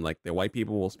them. Like the white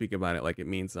people will speak about it like it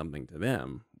means something to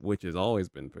them, which has always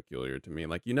been peculiar to me.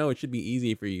 Like, it should be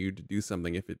easy for you to do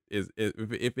something if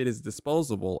it is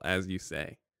disposable, as you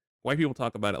say. White people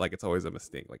talk about it like it's always a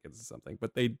mistake, like it's something,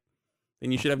 but then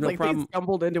you should have no like problem. they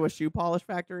stumbled into a shoe polish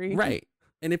factory. Right.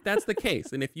 And if that's the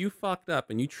case, and if you fucked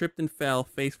up and you tripped and fell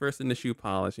face first into shoe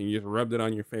polish and you just rubbed it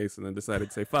on your face and then decided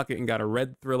to say fuck it and got a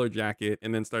red Thriller jacket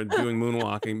and then started doing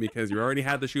moonwalking because you already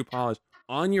had the shoe polish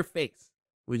on your face,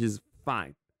 which is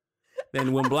fine.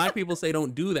 Then when black people say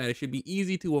don't do that, it should be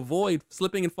easy to avoid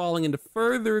slipping and falling into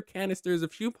further canisters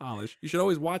of shoe polish. You should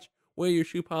always watch where your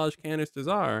shoe polish canisters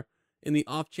are in the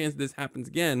off chance this happens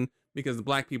again because the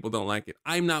black people don't like it.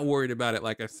 I'm not worried about it.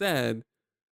 Like I said,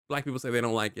 black people say they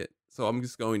don't like it. So I'm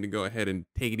just going to go ahead and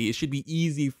take it easy. It should be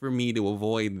easy for me to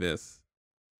avoid this.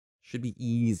 Should be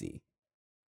easy.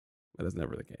 That is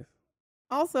never the case.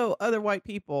 Also, other white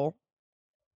people.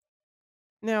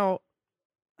 Now,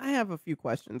 I have a few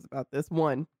questions about this.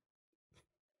 One,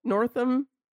 Northam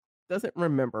doesn't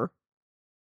remember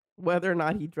whether or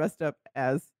not he dressed up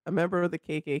as a member of the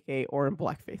KKK or in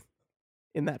blackface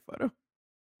in that photo.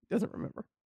 He doesn't remember.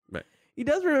 Right. He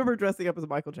does remember dressing up as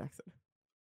Michael Jackson.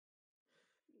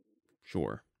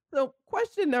 Sure. So,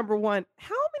 question number one,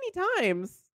 how many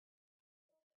times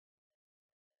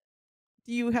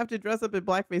do you have to dress up in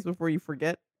blackface before you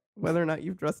forget whether or not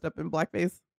you've dressed up in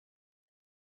blackface?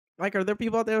 Like, are there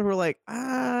people out there who are like,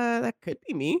 that could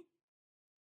be me?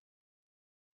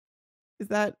 Is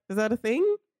that a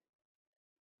thing?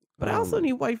 But I also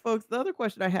need white folks. The other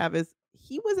question I have is,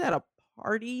 he was at a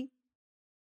party.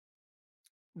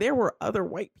 There were other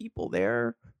white people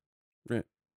there. Right.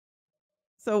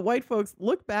 So white folks,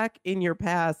 look back in your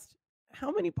past. How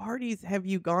many parties have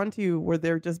you gone to where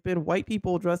there just been white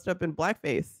people dressed up in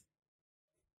blackface?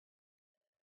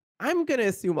 I'm going to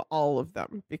assume all of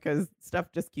them because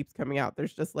stuff just keeps coming out.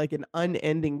 There's just like an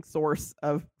unending source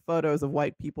of photos of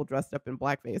white people dressed up in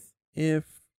blackface. If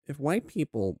white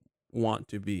people want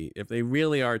to be, if they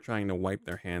really are trying to wipe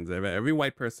their hands, every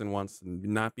white person wants to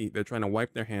not be, they're trying to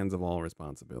wipe their hands of all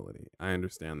responsibility. I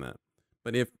understand that.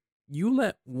 But if you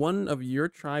let one of your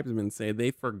tribesmen say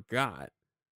they forgot,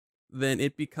 then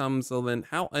it becomes, so then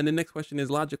how, and the next question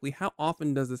is logically, how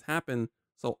often does this happen?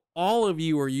 So all of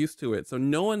you are used to it. So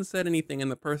no one said anything, and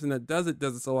the person that does it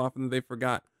so often that they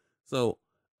forgot. So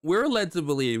we're led to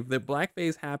believe that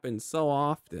blackface happens so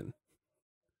often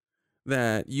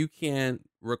that you can't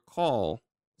recall.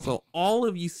 So all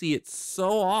of you see it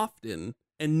so often,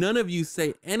 and none of you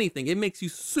say anything. It makes you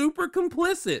super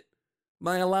complicit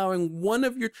by allowing one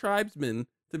of your tribesmen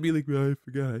to be like, well, I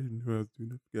forgot. I didn't know I was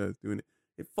doing it. I forgot I was doing it.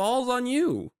 It falls on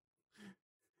you.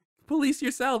 Police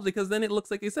yourselves, because then it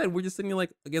looks like I said, we're just sitting here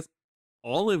like, I guess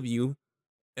all of you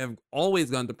have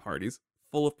always gone to parties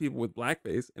full of people with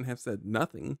blackface and have said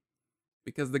nothing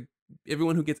because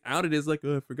everyone who gets outed is like,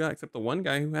 oh, I forgot, except the one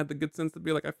guy who had the good sense to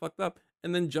be like, I fucked up,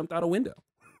 and then jumped out a window.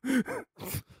 You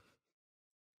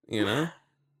know?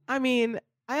 I mean,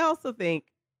 I also think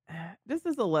this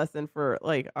is a lesson for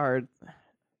like our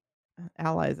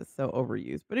allies is so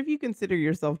overused. But if you consider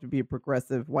yourself to be a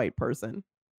progressive white person,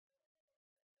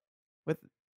 with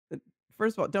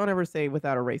first of all, don't ever say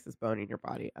without a racist bone in your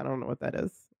body. I don't know what that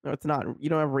is. No, it's not. You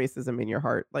don't have racism in your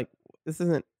heart. Like, this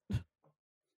isn't.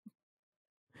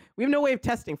 We have no way of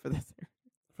testing for this.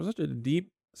 For such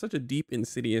a deep,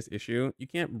 insidious issue, you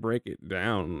can't break it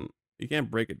down. You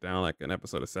can't break it down like an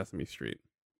episode of Sesame Street.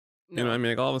 No. You know what I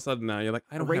mean? Like all of a sudden now you're like,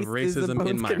 I don't have racism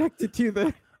in my connected to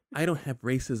the. I don't have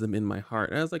racism in my heart.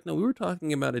 And I was like, no, we were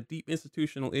talking about a deep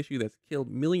institutional issue that's killed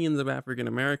millions of African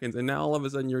Americans, and now all of a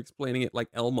sudden you're explaining it like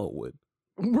Elmo would.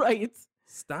 Right.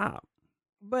 Stop.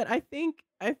 But I think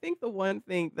the one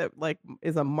thing that like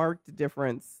is a marked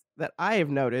difference that I have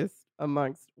noticed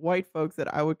amongst white folks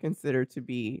that I would consider to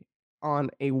be on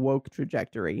a woke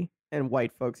trajectory and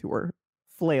white folks who are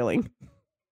flailing.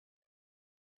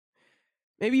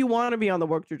 Maybe you want to be on the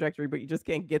woke trajectory, but you just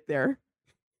can't get there.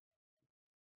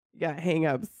 You got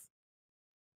hang-ups.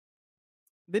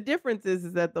 The difference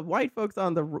is that the white folks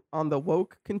on the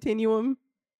woke continuum,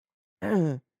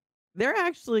 they're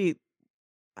actually,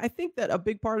 I think that a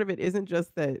big part of it isn't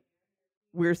just that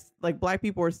we're like black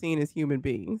people are seen as human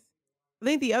beings. I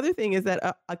think the other thing is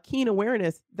that a keen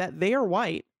awareness that they are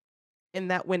white and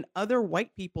that when other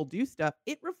white people do stuff,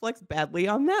 it reflects badly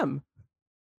on them.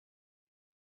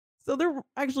 So they're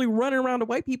actually running around to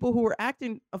white people who are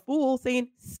acting a fool saying,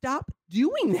 stop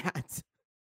doing that.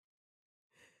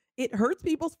 It hurts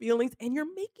people's feelings and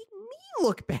you're making me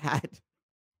look bad.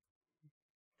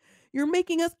 You're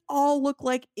making us all look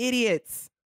like idiots.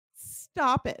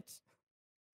 Stop it.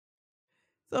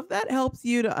 So if that helps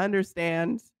you to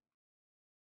understand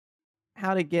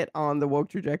how to get on the woke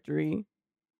trajectory,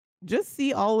 just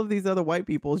see all of these other white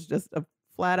people as just a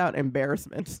flat out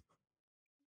embarrassment.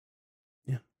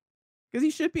 Yeah. Because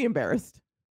you should be embarrassed.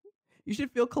 You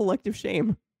should feel collective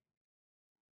shame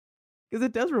because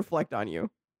it does reflect on you.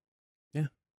 Yeah.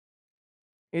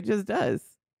 It just does.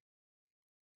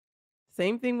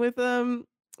 Same thing with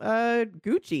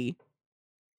Gucci.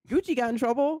 Gucci got in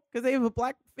trouble because they have a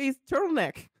blackface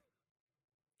turtleneck.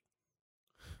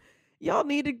 Y'all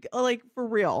need to like for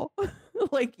real.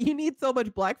 Like you need so much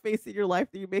blackface in your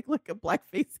life that you make like a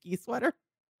blackface ski sweater.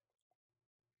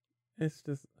 It's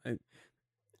just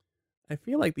I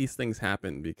feel like these things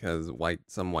happen because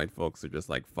some white folks are just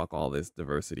like, fuck all this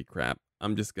diversity crap.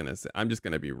 I'm just gonna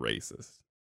be racist.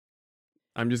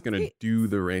 I'm just gonna do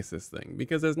the racist thing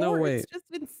because there's no way. It's just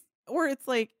or it's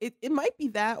like it might be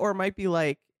that, or it might be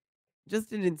like just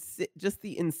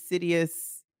the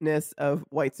insidiousness of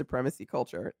white supremacy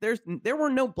culture. There were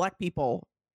no black people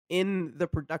in the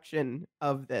production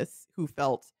of this who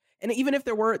felt, and even if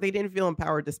there were, they didn't feel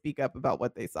empowered to speak up about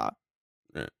what they saw.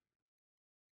 Yeah.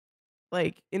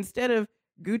 Like instead of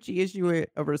Gucci issuing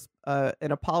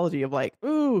an apology of like,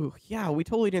 "Ooh, yeah, we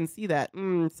totally didn't see that.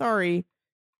 Sorry."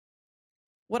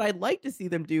 What I'd like to see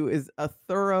them do is a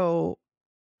thorough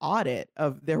audit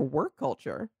of their work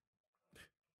culture.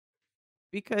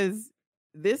 Because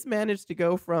this managed to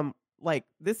go from like,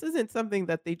 this isn't something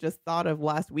that they just thought of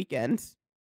last weekend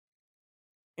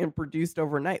and produced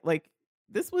overnight. Like,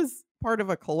 this was part of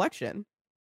a collection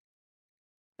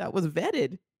that was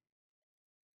vetted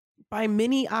by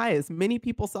many eyes. Many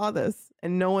people saw this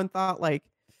and no one thought like,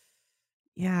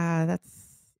 yeah,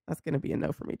 that's going to be a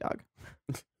no for me, dog.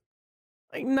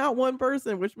 Like not one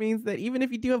person, which means that even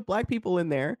if you do have black people in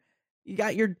there, you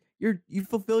got you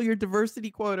fulfill your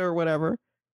diversity quota or whatever,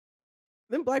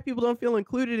 then black people don't feel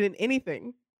included in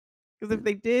anything. Because if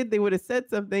they did, they would have said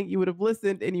something, you would have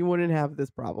listened, and you wouldn't have this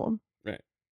problem. Right.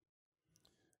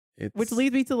 Which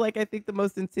leads me to like, I think the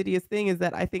most insidious thing is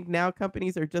that I think now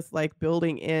companies are just like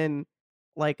building in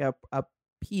like a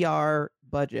PR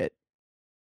budget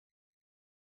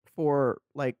for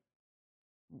like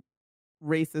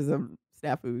racism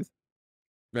snafus.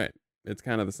 Right. It's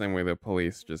kind of the same way the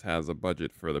police just has a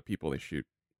budget for the people they shoot.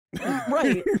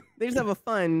 Right. They just have a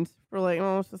fund for like,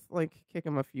 oh, let's just like kick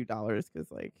them a few dollars because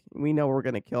like we know we're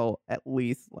gonna kill at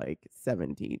least like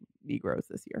 17 Negroes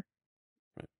this year.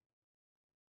 Right.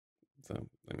 So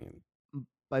I mean,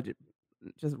 budget,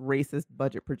 just racist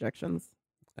budget projections.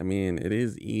 I mean, it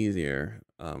is easier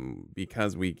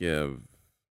because we give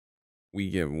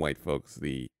white folks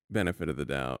the benefit of the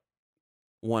doubt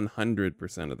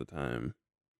 100% of the time.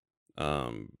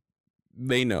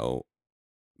 They know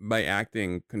by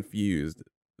acting confused,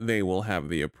 they will have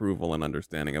the approval and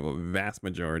understanding of a vast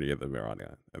majority of their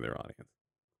audience.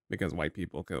 Because white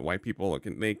people can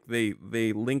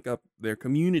they link up. Their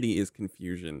community is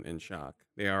confusion and shock.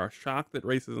 They are shocked that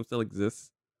racism still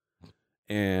exists,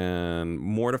 and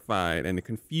mortified and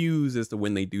confused as to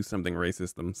when they do something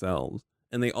racist themselves.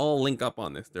 And they all link up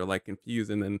on this. They're like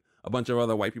confused, and then a bunch of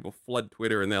other white people flood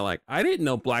Twitter, and they're like, "I didn't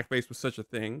know blackface was such a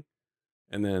thing."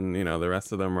 And then, you know, the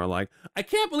rest of them are like, "I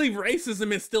can't believe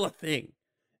racism is still a thing."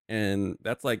 And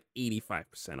that's like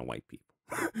 85% of white people.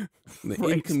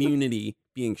 In community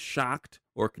being shocked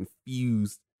or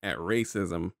confused at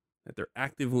racism that they're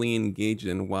actively engaged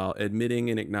in while admitting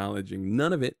and acknowledging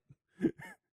none of it.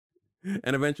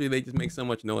 And eventually they just make so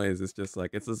much noise. It's just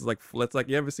like, it's like,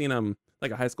 you ever seen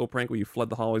like a high school prank where you flood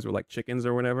the hallways with like chickens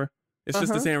or whatever? It's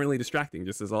just insanely distracting.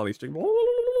 Just as all these chickens,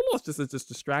 it's just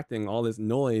distracting, all this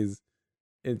noise.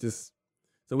 It just,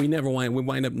 so we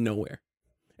wind up nowhere.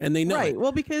 And they know right. it.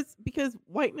 Well, because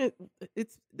whiteness,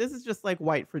 this is just like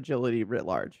white fragility writ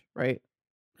large, right?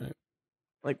 Right.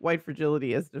 Like white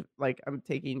fragility is like, I'm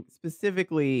taking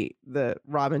specifically the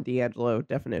Robin DiAngelo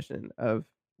definition of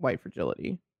white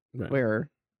fragility, Right. where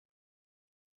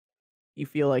you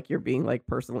feel like you're being like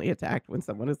personally attacked when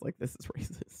someone is like, "This is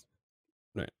racist."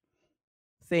 Right.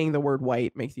 Saying the word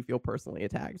white makes you feel personally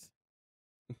attacked.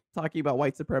 Talking about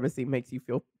white supremacy makes you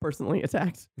feel personally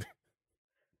attacked.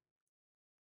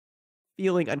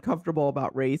 Feeling uncomfortable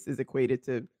about race is equated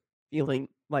to feeling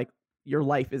like your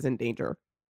life is in danger,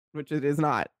 which it is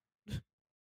not.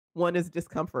 One is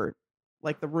discomfort,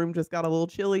 like the room just got a little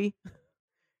chilly,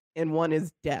 and one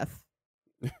is death.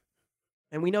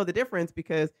 And we know the difference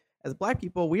because as Black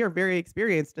people, we are very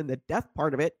experienced in the death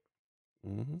part of it.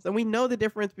 Mm-hmm. So we know the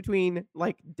difference between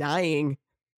like dying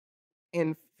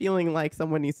and feeling like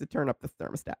someone needs to turn up the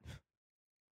thermostat.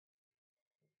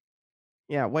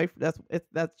 Yeah,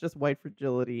 that's just white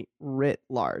fragility writ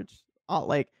large.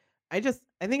 I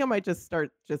think I might just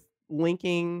start just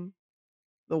linking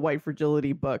the white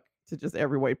fragility book to just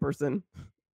every white person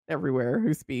everywhere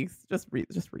who speaks. Just read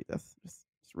this. Just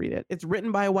read it. It's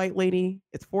written by a white lady.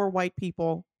 It's for white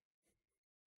people.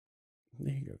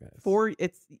 There you go,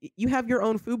 guys. You have your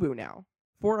own FUBU now.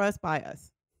 For us, by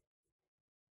us.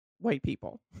 White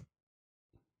people.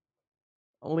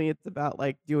 Only it's about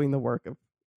like doing the work of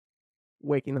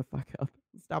waking the fuck up.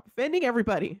 Stop offending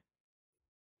everybody.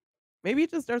 Maybe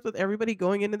it just starts with everybody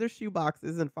going into their shoe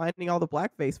boxes and finding all the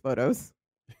blackface photos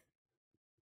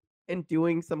and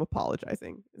doing some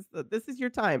apologizing. This is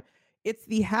your time. It's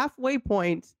the halfway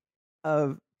point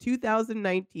of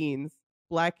 2019's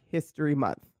Black History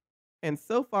Month. And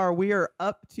so far, we are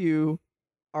up to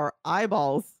our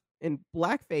eyeballs in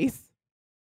blackface.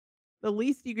 The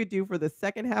least you could do for the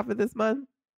second half of this month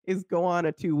is go on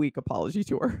a 2-week apology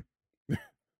tour.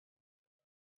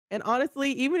 And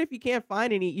honestly, even if you can't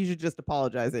find any, you should just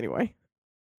apologize anyway.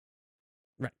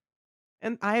 Right.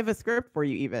 And I have a script for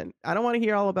you even. I don't want to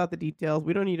hear all about the details.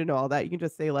 We don't need to know all that. You can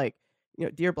just say like,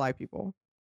 dear Black people,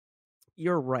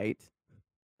 you're right.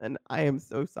 And I am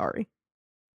so sorry.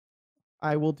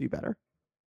 I will do better.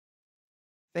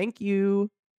 Thank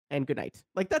you and good night.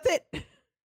 Like, that's it.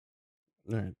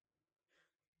 All right.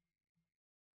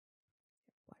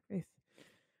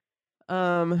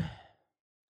 Blackface.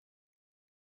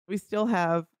 We still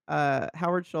have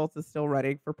Howard Schultz is still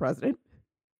running for president.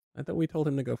 I thought we told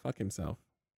him to go fuck himself.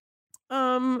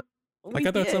 I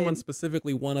thought someone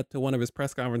specifically went up to one of his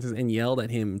press conferences and yelled at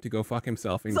him to go fuck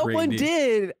himself. Someone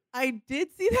did. I did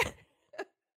see that.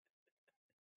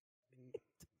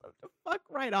 To fuck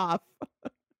right off.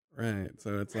 Right.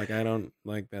 So it's like, I don't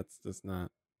like, that's just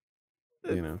not,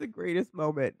 It's the greatest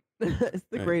moment. It's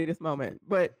the greatest moment.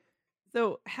 But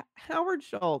so Howard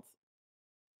Schultz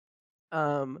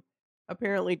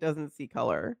apparently doesn't see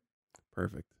color.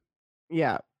 Perfect.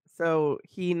 Yeah. So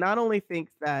he not only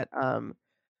thinks that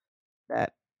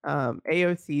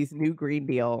AOC's new Green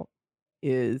Deal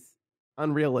is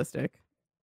unrealistic,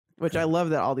 which I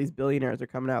love that all these billionaires are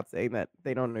coming out saying that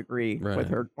they don't agree with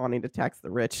her wanting to tax the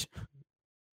rich.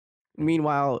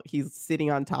 Meanwhile, he's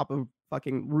sitting on top of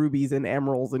fucking rubies and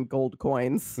emeralds and gold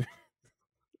coins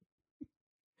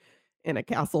in a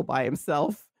castle by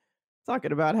himself,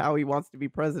 talking about how he wants to be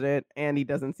president and he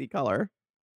doesn't see color.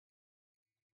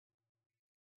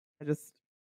 I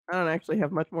don't actually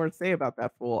have much more to say about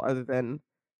that fool other than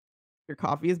your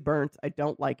coffee is burnt. I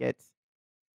don't like it.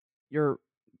 You're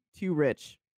too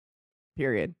rich.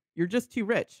 Period. You're just too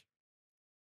rich.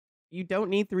 You don't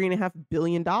need $3.5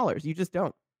 billion. You just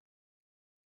don't.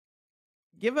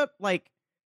 Give up like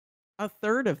a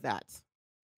third of that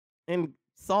and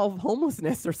solve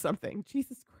homelessness or something.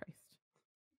 Jesus Christ.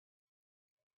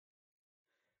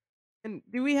 And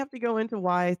do we have to go into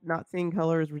why not seeing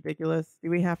color is ridiculous? Do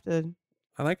we have to?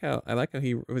 I like how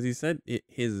he said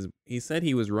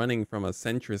he was running from a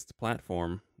centrist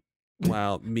platform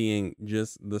while being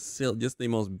just the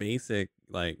most basic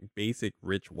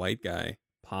rich white guy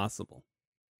possible.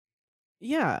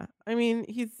 Yeah. I mean,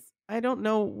 I don't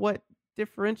know what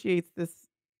differentiates this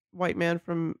white man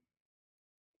from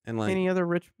any other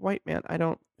rich white man. I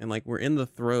don't. And like, we're in the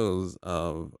throes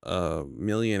of a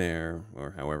millionaire,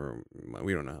 or however,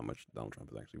 we don't know how much Donald Trump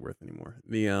is actually worth anymore.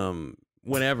 The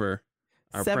whatever.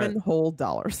 $7 whole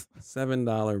dollars.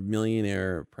 $7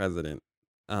 millionaire president.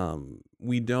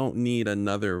 We don't need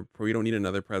another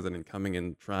president coming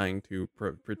and trying to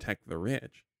protect the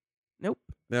rich. Nope.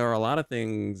 There are a lot of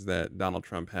things that Donald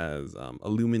Trump has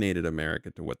illuminated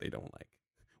America to what they don't like.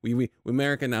 We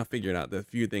America now figured out there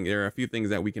are a few things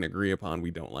that we can agree upon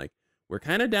we don't like. We're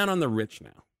kind of down on the rich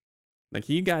now. Like,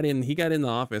 he got in the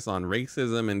office on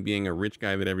racism and being a rich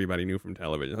guy that everybody knew from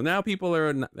television. So now people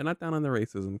they're not down on the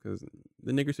racism because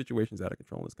the nigger situation's out of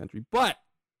control in this country. But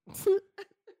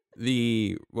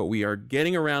what we are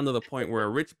getting around to the point where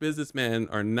rich businessmen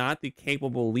are not the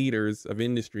capable leaders of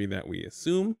industry that we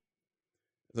assume.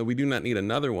 So we do not need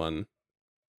another one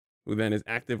who then is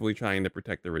actively trying to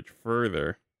protect the rich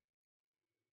further,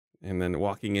 and then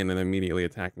walking in and immediately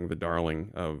attacking the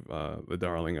darling of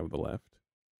the left.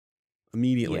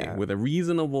 Immediately with a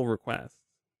reasonable request.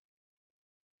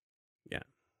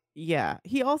 Yeah.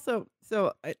 He also,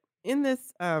 in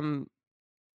this,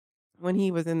 when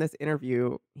he was in this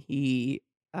interview, he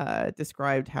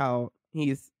described how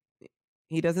he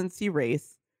doesn't see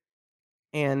race,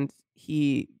 and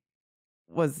he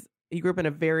grew up in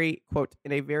a very, quote,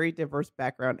 in a very diverse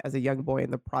background as a young boy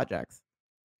in the projects.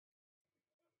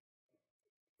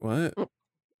 What?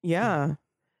 Yeah.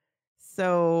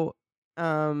 So,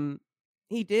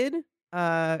 he did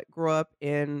grow up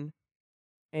in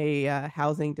a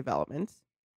housing development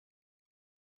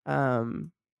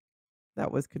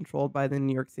that was controlled by the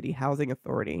New York City Housing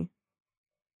Authority.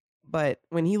 But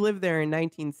when he lived there in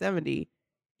 1970,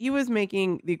 he was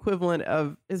making the equivalent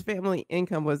of his family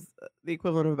income was the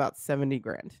equivalent of about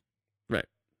 $70,000. Right.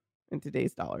 in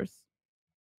today's dollars,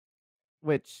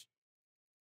 which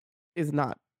is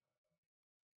not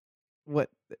what.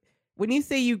 When you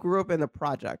say you grew up in the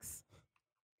projects,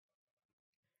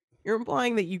 you're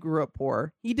implying that you grew up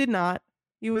poor. He did not.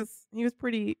 He was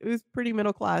pretty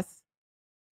middle class.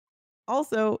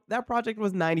 Also, that project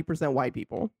was 90% white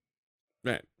people.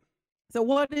 Right. So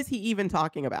what is he even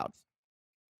talking about?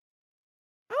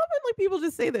 How often like people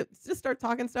just say that, just start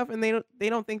talking stuff and they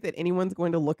don't think that anyone's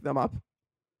going to look them up.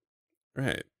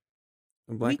 Right.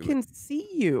 And We can see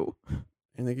you.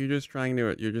 and like you're just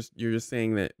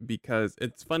saying that because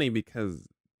it's funny because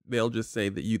they'll just say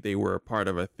that they were a part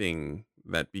of a thing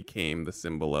that became the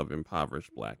symbol of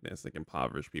impoverished blackness, like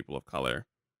impoverished people of color.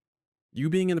 You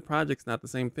being in the project's not the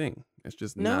same thing. It's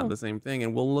just not No. the same thing.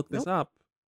 And we'll look this Nope. up.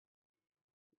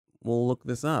 We'll look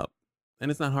this up.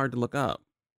 And it's not hard to look up.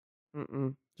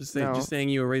 Mm-mm. Just No. saying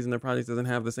you were raised in the projects doesn't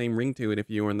have the same ring to it if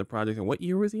you were in the projects. And what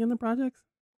year was he in the projects?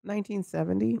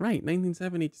 1970? Right,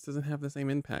 1970 just doesn't have the same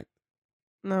impact.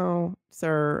 No,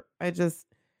 sir.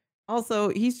 Also,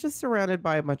 he's just surrounded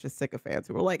by a bunch of sycophants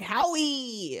who are like,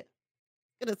 Howie,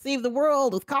 gonna save the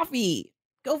world with coffee.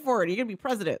 Go for it. You're gonna be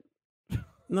president.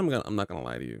 And I'm not gonna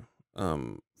lie to you.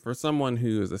 For someone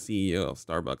who is a CEO of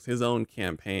Starbucks, his own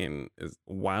campaign is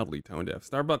wildly tone deaf.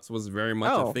 Starbucks was very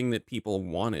much Oh. a thing that people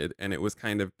wanted, and it was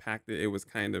kind of packed. It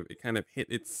kind of hit.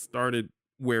 It started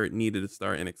where it needed to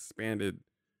start and expanded,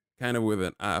 kind of with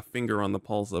a finger on the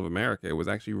pulse of America. It was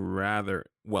actually rather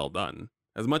well done.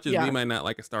 As much as Yeah. we might not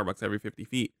like a Starbucks every 50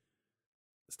 feet,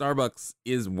 Starbucks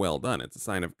is well done. It's a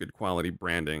sign of good quality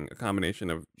branding, a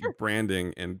combination of Sure.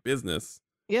 branding and business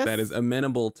Yes. that is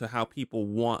amenable to how people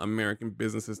want American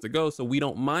businesses to go. So we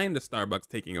don't mind a Starbucks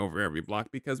taking over every block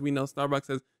because we know Starbucks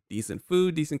has decent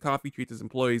food, decent coffee, treats its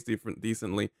employees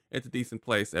decently. It's a decent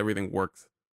place. Everything works.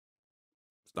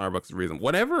 Starbucks is the reason.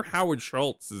 Whatever Howard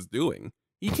Schultz is doing,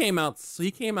 he came out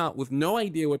with no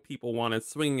idea what people wanted,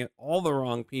 swinging at all the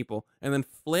wrong people, and then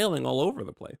flailing all over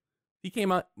the place. He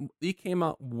came out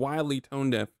wildly tone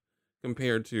deaf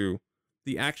compared to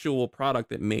the actual product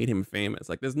that made him famous.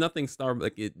 Like there's nothing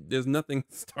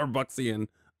Starbucksian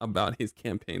about his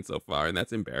campaign so far, and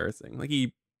that's embarrassing. Like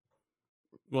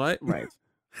what? Right.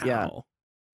 How? Yeah.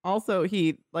 Also,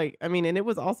 and it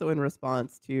was also in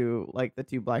response to like the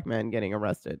two black men getting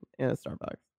arrested in a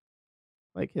Starbucks.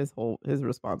 Like his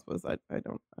response was, I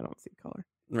don't see color.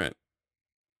 Right.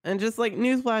 And just like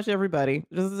newsflash, everybody,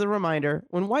 just as a reminder,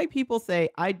 when white people say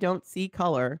I don't see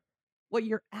color, what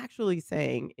you're actually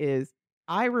saying is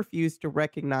I refuse to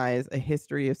recognize a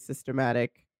history of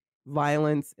systematic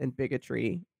violence and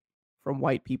bigotry from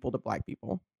white people to black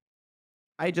people.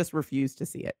 I just refuse to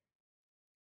see it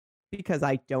because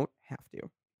I don't have to.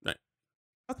 Right.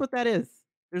 That's what that is.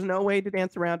 There's no way to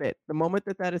dance around it. The moment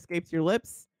that escapes your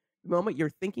lips, the moment you're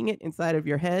thinking it inside of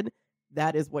your head,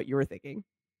 that is what you're thinking.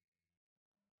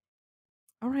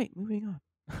 All right, moving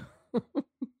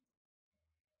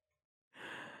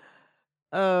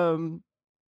on.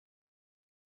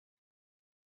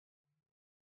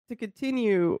 To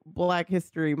continue Black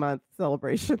History Month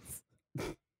celebrations,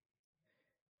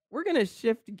 we're going to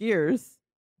shift gears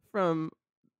from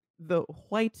the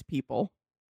white people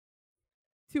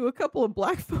to a couple of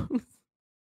black folks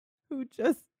who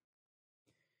just...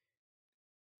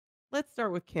 Let's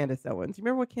start with Candace Owens. You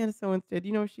remember what Candace Owens did?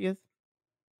 You know what she is?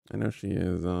 I know she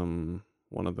is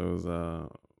one of those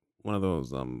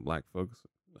black folks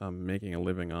making a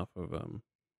living off of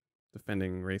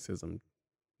defending racism,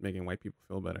 making white people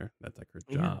feel better. That's like her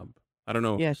job. I don't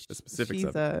know the specifics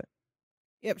of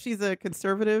it. She's a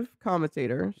conservative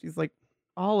commentator. She's like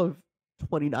all of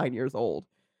 29 years old.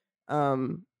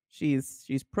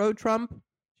 She's pro-Trump.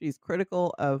 She's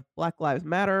critical of Black Lives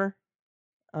Matter.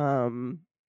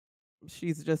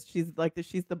 She's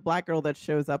the black girl that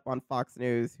shows up on Fox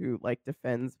News who like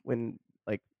defends when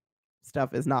like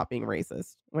stuff is not being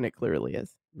racist when it clearly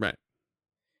is. Right.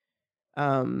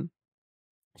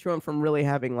 She went from really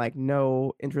having like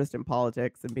no interest in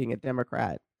politics and being a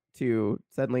Democrat to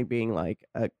suddenly being like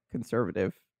a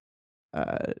conservative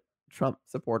Trump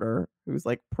supporter who's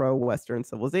like pro-Western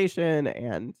civilization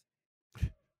and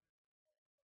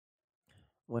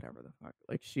whatever the fuck.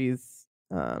 Like she's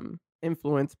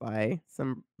influenced by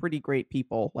some pretty great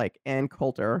people like Ann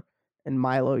Coulter and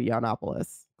Milo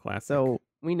Yiannopoulos. Classic. So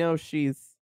we know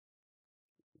she's...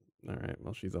 All right.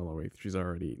 Well, she's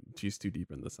too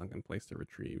deep in the sunken place to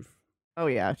retrieve. Oh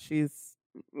yeah, if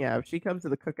she comes to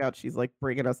the cookout, she's like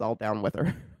bringing us all down with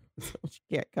her. So she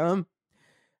can't come.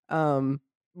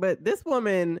 But this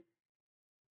woman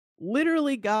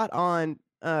literally got on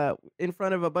in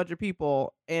front of a bunch of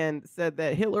people and said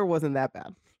that Hitler wasn't that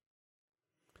bad.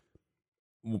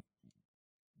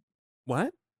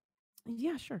 What?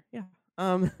 Yeah, sure. Yeah.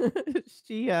 Um,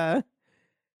 she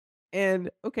and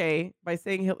okay, by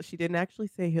saying Hitler, she didn't actually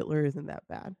say Hitler isn't that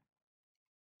bad,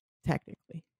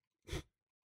 technically.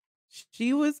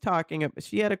 She was talking about,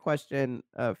 she had a question,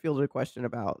 fielded a question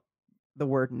about the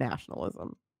word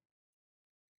nationalism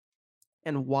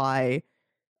and why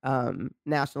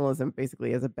nationalism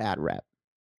basically has a bad rep.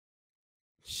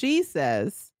 She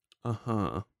says,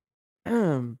 Uh-huh.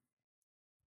 and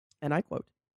I quote,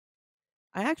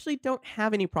 I actually don't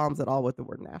have any problems at all with the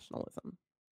word nationalism.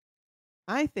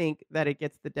 I think that it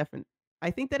gets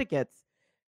I think that it gets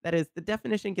that is the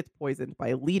definition gets poisoned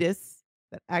by elitists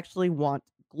that actually want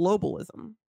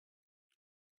globalism.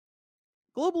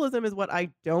 Globalism is what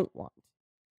I don't want.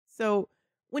 So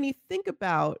when you think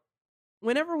about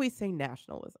whenever we say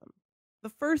nationalism, the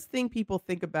first thing people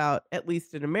think about, at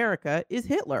least in America, is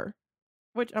Hitler.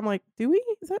 Which I'm like, do we?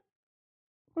 Is that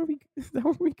where we? Is that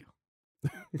where we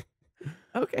go?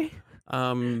 Okay.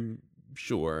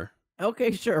 Sure.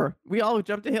 Okay, sure. We all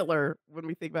jump to Hitler when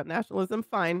we think about nationalism.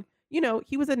 Fine. You know,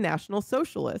 he was a national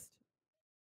socialist.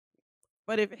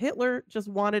 But if Hitler just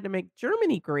wanted to make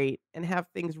Germany great and have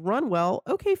things run well,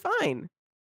 okay, fine.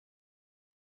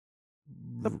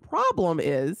 The problem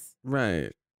is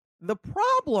Right.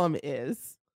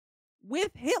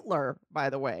 with Hitler, by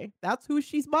the way. That's who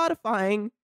she's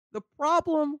modifying. The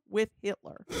problem with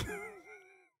Hitler.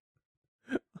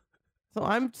 So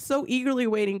I'm so eagerly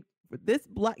waiting for this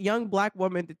young black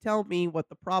woman to tell me what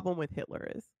the problem with Hitler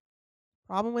is.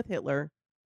 Problem with Hitler,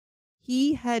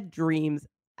 he had dreams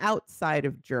outside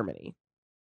of Germany.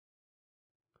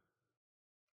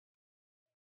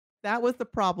 That was the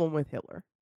problem with Hitler.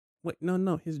 Wait,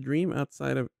 no, his dream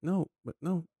outside of but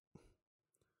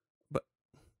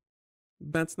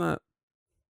that's not.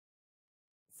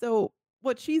 So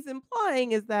what she's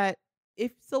implying is that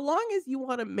if so long as you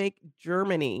want to make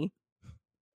Germany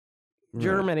Right.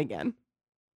 German again,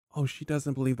 Oh, she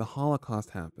doesn't believe the Holocaust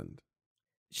happened.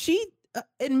 she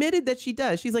admitted that she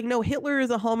does. She's like, no, Hitler is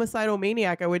a homicidal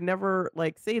maniac. I would never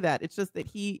like say that. It's just that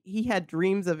he had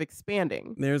dreams of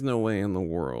expanding. There's no way in the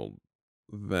world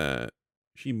that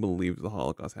she believes the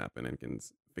Holocaust happened and can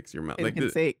fix your mouth. And Like can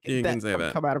say you can say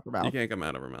that. come out of her You mouth. can't come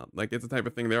out of her mouth. Like it's the type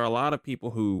of thing. There are a lot of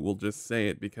people who will just say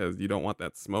it because you don't want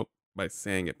that smoke by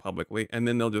saying it publicly, and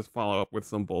then they'll just follow up with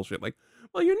some bullshit like,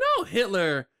 "Well, you know,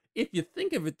 Hitler. If you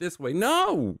think of it this way,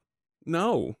 no,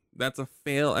 that's a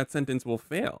fail. That sentence will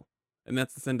fail, and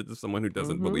that's the sentence of someone who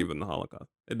doesn't believe in the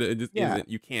Holocaust. It just isn't.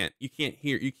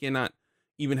 You cannot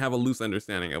even have a loose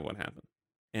understanding of what happened,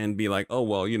 and be like, oh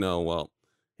well,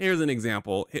 here's an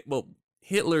example.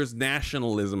 Hitler's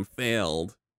nationalism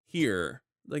failed here.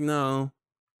 Like, no.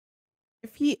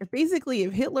 If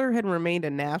Hitler had remained a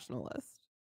nationalist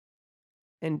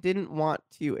and didn't want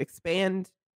to expand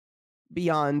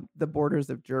beyond the borders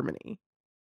of Germany,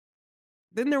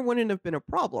 then there wouldn't have been a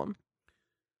problem.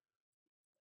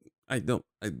 I don't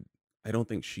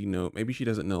think she knows. Maybe she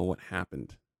doesn't know what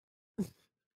happened.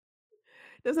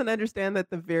 Doesn't understand that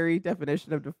the very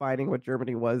definition of defining what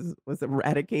Germany was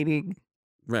eradicating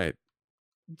Right.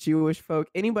 Jewish folk,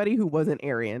 anybody who wasn't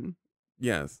Aryan,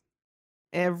 Yes.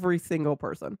 every single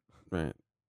person. Right.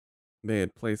 They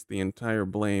had placed the entire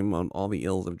blame on all the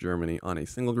ills of Germany on a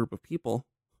single group of people.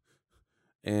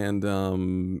 And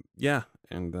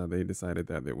they decided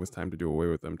that it was time to do away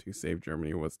with them to save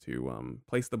Germany, was to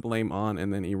place the blame on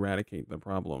and then eradicate the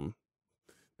problem.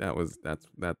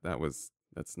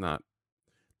 That's not.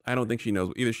 I don't think she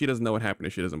knows. Either she doesn't know what happened or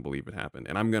she doesn't believe it happened.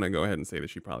 And I'm going to go ahead and say that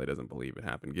she probably doesn't believe it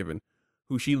happened, given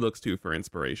who she looks to for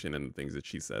inspiration and the things that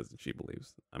she says that she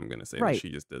believes. I'm going to say that she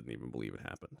just doesn't even believe it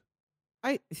happened.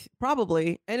 I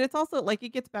probably, and it's also like it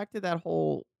gets back to that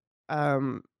whole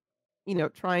trying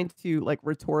to like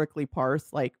rhetorically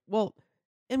parse like, well,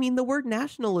 I mean, the word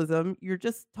nationalism, you're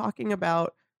just talking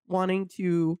about wanting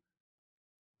to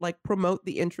like promote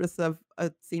the interests of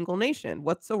a single nation.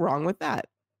 What's so wrong with that?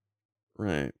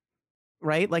 Right.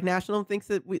 Right? Like nationalism thinks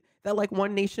that like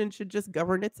one nation should just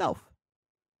govern itself.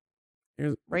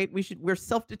 Right? We're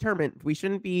self-determined. We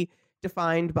shouldn't be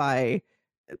defined by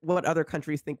what other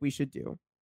countries think we should do,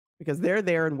 because they're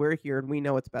there and we're here and we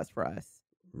know what's best for us.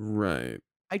 Right.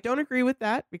 I don't agree with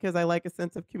that because I like a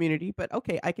sense of community, but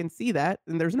okay, I can see that.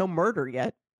 And there's no murder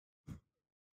yet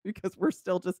because we're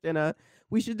still just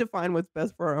we should define what's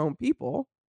best for our own people.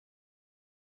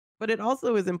 But it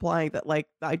also is implying that like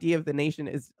the idea of the nation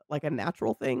is like a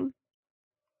natural thing,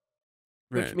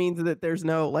 which means that there's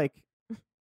no like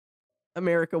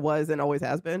America was and always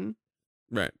has been.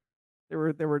 Right.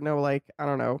 There were no like, I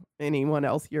don't know, anyone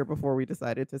else here before we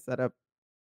decided to set up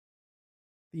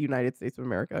the United States of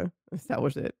America,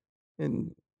 establish it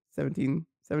in 17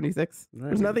 76. Right,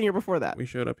 There's nothing here before that. We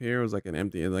showed up here. It was like an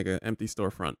empty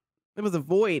storefront. It was a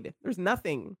void. There's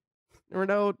nothing.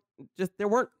 There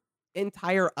weren't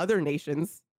entire other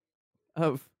nations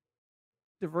of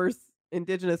diverse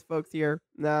indigenous folks here.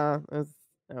 Nah, that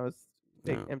was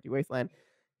big No. empty wasteland.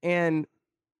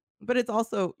 But it's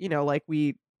also, like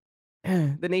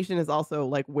the nation is also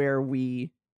like where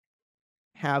we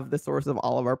have the source of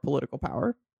all of our political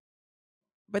power.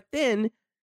 But then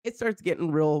it starts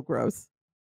getting real gross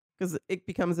because it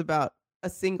becomes about a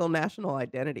single national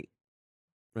identity.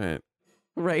 Right.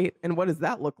 Right. And what does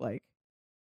that look like?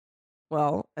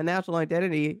 Well, a national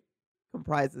identity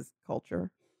comprises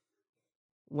culture,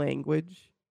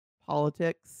 language,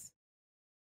 politics.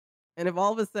 And if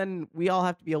all of a sudden we all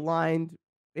have to be aligned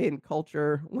in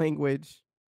culture, language,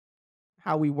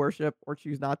 how we worship or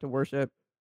choose not to worship,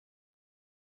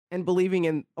 and believing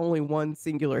in only one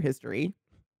singular history,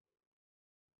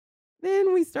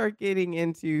 then we start getting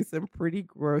into some pretty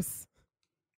gross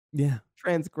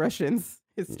transgressions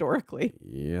historically.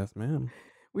 Yes, ma'am.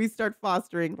 We start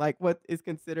fostering like what is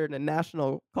considered a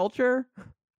national culture,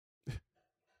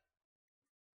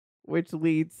 which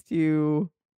leads to,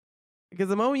 because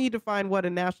the moment you define what a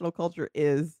national culture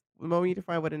is, the moment you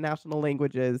define what a national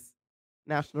language is,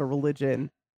 national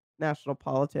religion, national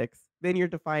politics, then you're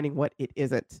defining what it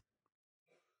isn't.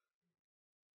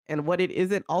 And what it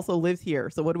isn't also lives here.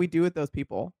 So what do we do with those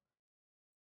people?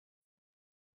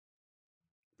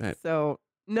 Right. So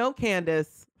no,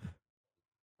 Candace.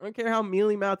 I don't care how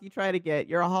mealy mouth you try to get.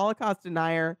 You're a Holocaust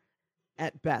denier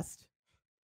at best.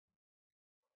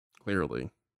 Clearly.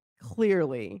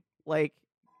 Like,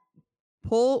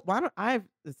 I have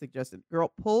a suggestion.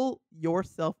 Girl, pull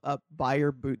yourself up by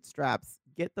your bootstraps.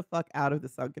 Get the fuck out of the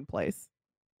sunken place.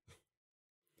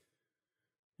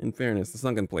 In fairness, the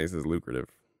sunken place is lucrative.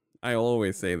 I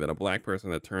always say that a black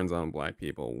person that turns on black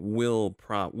people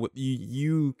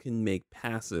you can make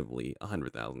passively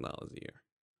 $100,000 a year.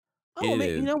 Oh,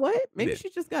 you know what? Maybe she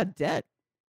just got debt.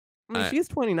 I mean, she's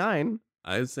 29.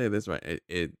 I would say this right.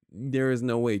 There is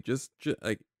no way. Just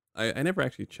like I never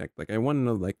actually checked. Like I want to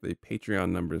know like the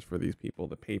Patreon numbers for these people,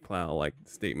 the PayPal like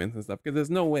statements and stuff. Because there's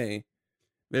no way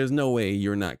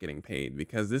you're not getting paid,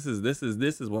 because this is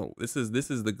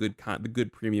the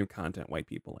good premium content white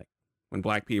people like. When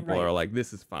black people are like,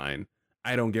 this is fine.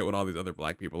 I don't get what all these other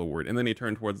black people are worried. And then they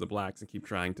turn towards the blacks and keep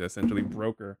trying to essentially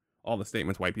broker all the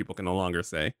statements white people can no longer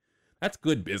say. That's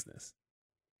good business.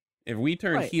 If we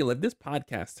turn heel, if this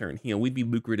podcast turned heel, we'd be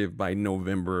lucrative by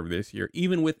November of this year,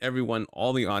 even with everyone,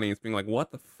 all the audience being like,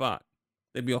 what the fuck?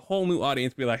 There'd be a whole new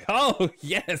audience be like, oh,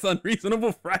 yes,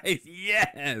 unreasonable price.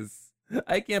 Yes.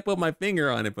 I can't put my finger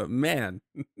on it, but man,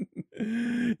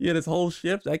 this whole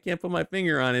shift, I can't put my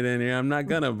finger on it in here. I'm not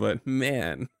gonna, but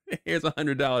man, here's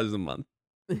 $100 a month.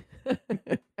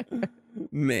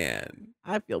 Man.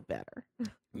 I feel better.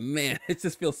 Man, it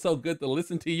just feels so good to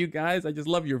listen to you guys. I just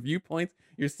love your viewpoints.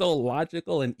 You're so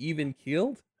logical and even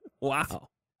keeled. Wow.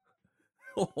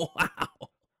 Wow.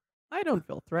 I don't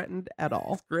feel threatened at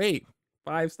all. It's great.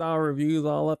 5-star reviews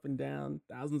all up and down,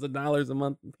 thousands of dollars a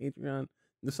month on Patreon.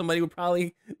 Somebody would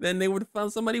probably, then they would have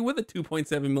found somebody with a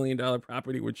 $2.7 million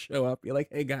property would show up, be like,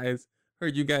 hey guys,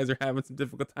 heard you guys are having some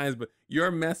difficult times, but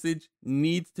your message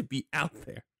needs to be out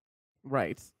there.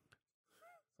 Right.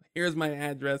 Here's my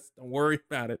address. Don't worry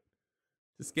about it.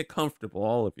 Just get comfortable,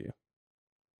 all of you.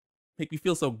 Make me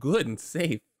feel so good and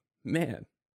safe. Man.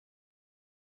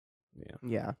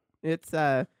 Yeah. It's,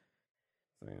 I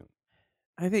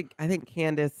think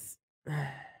Candace, I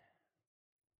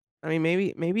mean,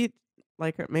 maybe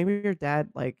like maybe your dad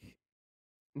like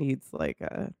needs like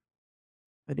a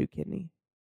new kidney.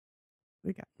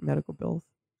 We got medical bills.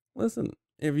 Listen,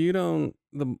 if you don't,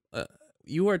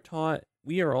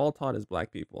 we are all taught as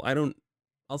black people.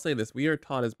 I'll say this, we are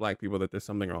taught as black people that there's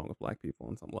something wrong with black people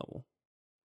on some level.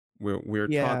 We're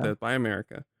taught that by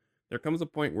America. There comes a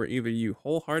point where either you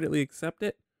wholeheartedly accept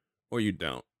it or you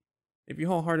don't. If you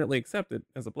wholeheartedly accept it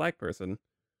as a black person,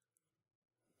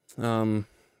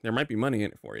 there might be money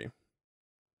in it for you.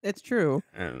 It's true.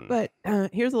 But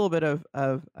here's a little bit of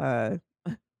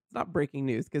it's not breaking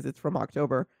news because it's from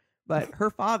October, but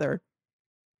her father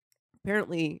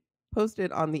apparently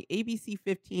posted on the ABC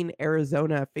 15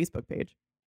 Arizona Facebook page.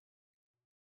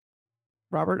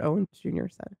 Robert Owens Jr.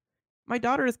 said, "My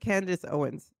daughter is Candace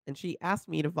Owens, and she asked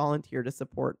me to volunteer to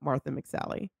support Martha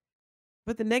McSally.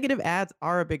 But the negative ads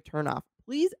are a big turnoff.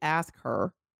 Please ask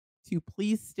her to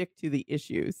please stick to the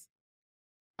issues.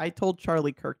 I told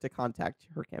Charlie Kirk to contact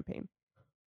her campaign."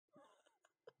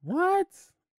 What?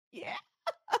 Yeah.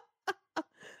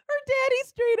 Her daddy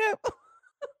straight up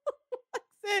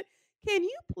said, "Can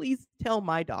you please tell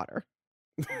my daughter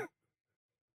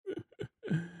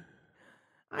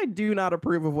I do not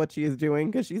approve of what she is doing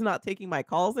because she's not taking my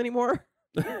calls anymore.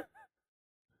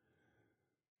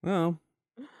 Well,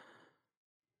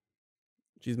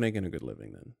 she's making a good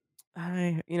living then.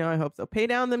 I hope so. Pay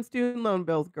down them student loan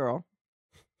bills, girl.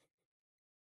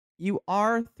 You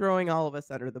are throwing all of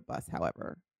us under the bus,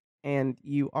 however, and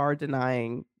you are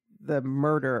denying the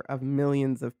murder of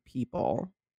millions of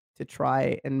people to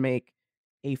try and make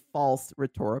a false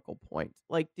rhetorical point.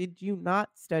 Like, did you not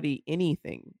study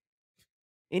anything,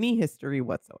 any history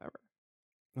whatsoever?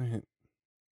 Right.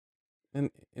 And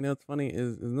what's funny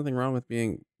is there's nothing wrong with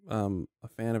being a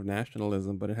fan of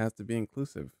nationalism, but it has to be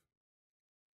inclusive.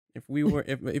 If we were,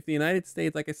 if the United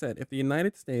States, like I said, if the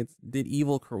United States did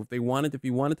evil, if we wanted to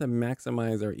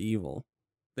maximize our evil,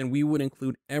 then we would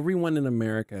include everyone in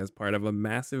America as part of a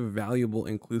massive, valuable,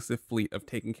 inclusive fleet of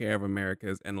taking care of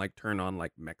Americas and like turn on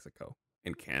like Mexico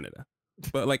and Canada.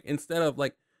 But like instead of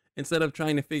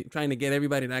trying to get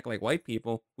everybody to act like white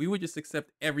people, we would just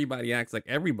accept everybody acts like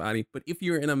everybody. But if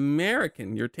you're an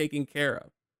American, you're taken care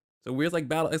of. So we're like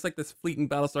it's like this fleet in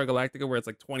Battlestar Galactica where it's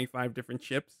like 25 different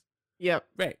ships. Yep.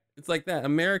 Right. It's like that.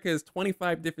 America is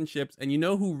 25 different ships. And you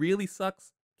know who really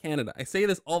sucks? Canada. I say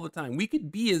this all the time. We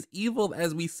could be as evil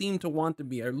as we seem to want to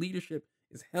be. Our leadership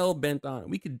is hell bent on it.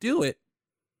 We could do it,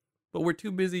 but we're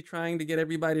too busy trying to get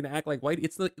everybody to act like white.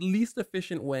 It's the least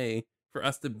efficient way for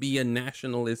us to be a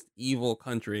nationalist, evil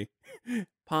country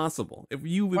possible. If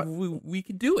we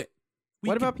could do it.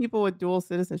 What about people with dual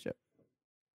citizenship?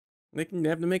 They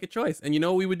have to make a choice. And you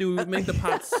know what we would do? We would make the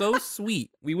pot so sweet.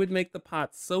 We would make the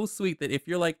pot so sweet that if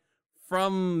you're like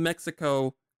from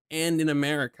Mexico and in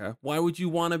America, why would you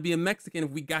want to be a Mexican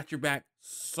if we got your back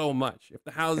so much? If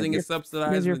the housing is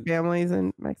subsidized. Because your family's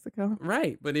in Mexico.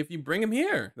 Right. But if you bring them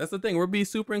here, that's the thing. We're being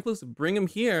super inclusive. Bring them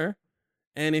here.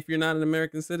 And if you're not an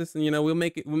American citizen, we'll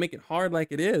make it hard like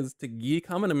it is to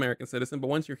become an American citizen. But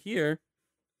once you're here,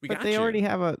 but they already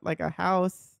have a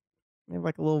house. They have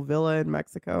like a little villa in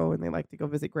Mexico, and they like to go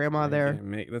visit grandma there.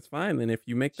 That's fine. And if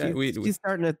you make that, she's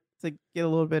starting to get a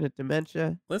little bit of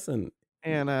dementia. Listen,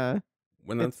 and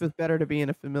it's just better to be in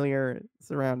a familiar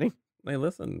surrounding. Hey,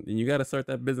 listen, you got to start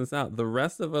that business out. The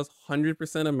rest of us,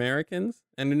 100% Americans,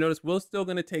 and you notice we're still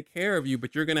going to take care of you,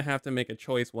 but you're going to have to make a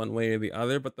choice one way or the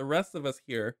other. But the rest of us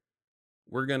here,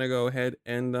 we're going to go ahead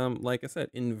and, like I said,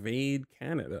 invade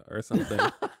Canada or something.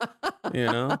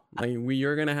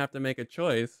 You're going to have to make a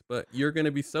choice, but you're going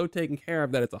to be so taken care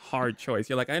of that it's a hard choice.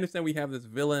 You're like, I understand we have this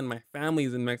villa and my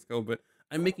family's in Mexico, but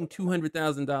I'm making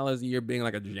 $200,000 a year being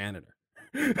like a janitor.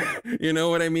 You know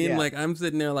what I mean? Yeah. Like I'm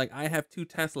sitting there like I have 2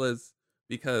 Teslas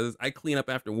because I clean up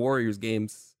after Warriors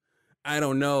games. I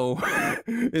don't know.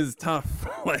 It's tough.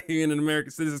 Like being an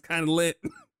American citizen is kind of lit.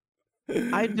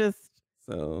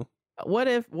 So what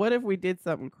if we did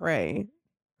something cray?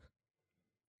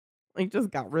 Like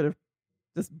just got rid of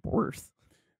just borders.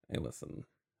 Hey, listen.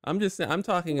 I'm just saying. I'm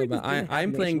talking about.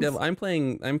 I'm playing devil. I'm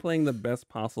playing the best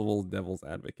possible devil's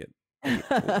advocate. Now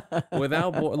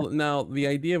the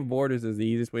idea of borders is the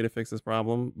easiest way to fix this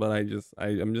problem, but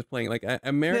I'm just playing like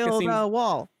America build seems a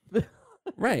wall.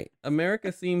 right.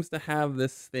 America seems to have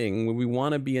this thing where we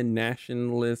want to be a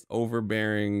nationalist,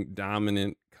 overbearing,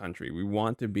 dominant country. We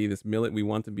want to be this we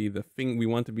want to be the thing. We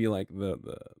want to be like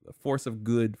the force of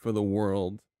good for the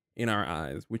world in our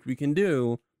eyes, which we can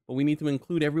do, but we need to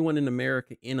include everyone in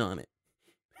America in on it.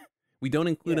 We don't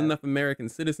include enough American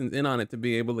citizens in on it to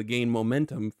be able to gain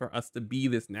momentum for us to be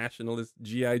this nationalist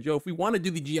G.I. Joe. If we want to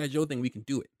do the G.I. Joe thing, we can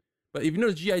do it. But if you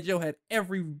notice, G.I. Joe had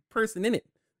every person in it.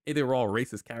 They were all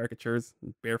racist caricatures,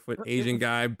 barefoot Asian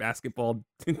guy, basketball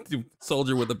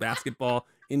soldier with a basketball,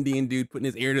 Indian dude putting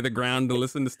his ear to the ground to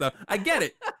listen to stuff. I get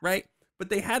it, right? But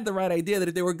they had the right idea that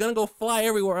if they were going to go fly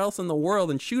everywhere else in the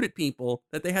world and shoot at people,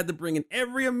 that they had to bring in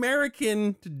every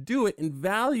American to do it and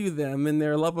value them in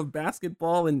their love of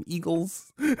basketball and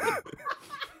eagles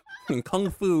and kung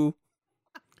fu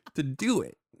to do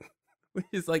it. Which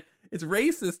is like, it's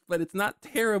racist, but it's not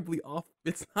terribly off.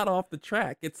 It's not off the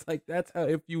track. It's like, that's how,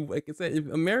 like I said, if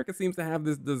America seems to have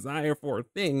this desire for a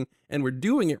thing and we're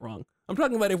doing it wrong. I'm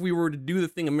talking about if we were to do the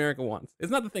thing America wants.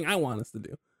 It's not the thing I want us to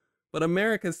do. But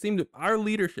America seemed to, our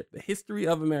leadership, the history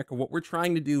of America, what we're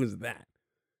trying to do is that.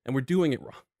 And we're doing it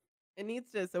wrong. It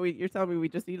needs to, so you're telling me we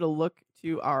just need to look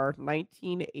to our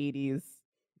 1980s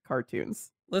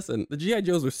cartoons. Listen, the G.I.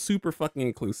 Joes were super fucking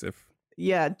inclusive.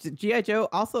 Yeah, G.I. Joe.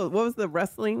 Also, what was the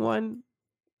wrestling one?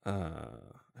 I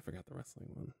forgot the wrestling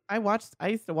one. I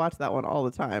used to watch that one all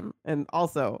the time. And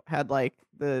also had like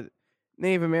the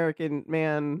Native American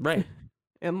man. Right.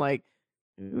 And like,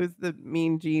 who was the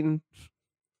Mean Gene?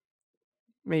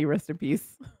 May you rest in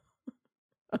peace.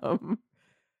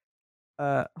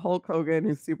 Hulk Hogan,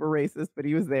 who's super racist, but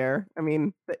he was there. I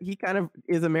mean, he kind of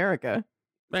is America,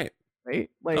 Right. right?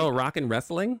 Like, Oh, Rock and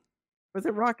Wrestling? was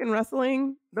it Rock and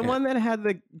Wrestling? The Yeah. one that had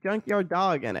the Junkyard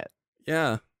Dog in it.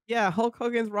 Yeah. Yeah, Hulk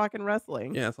Hogan's Rock and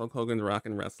Wrestling. Yeah, it's Hulk Hogan's Rock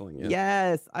and Wrestling. Yeah.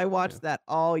 Yes, I watched that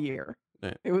all year.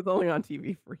 Right. It was only on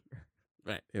TV for a year,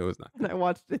 Right. It was not. and I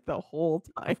watched it the whole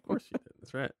time. Of course you did.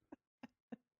 That's right.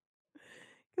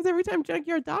 Because every time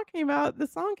Junkyard Dog came out, the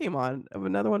song came on of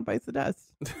Another One Bites the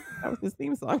Dust. That was his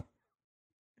theme song,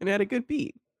 and it had a good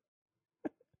beat.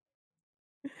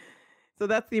 So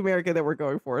that's the America that we're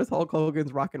going for, is Hulk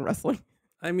Hogan's Rock and Wrestling.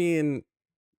 I mean,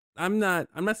 I'm not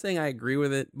saying I agree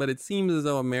with it, but it seems as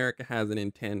though America has an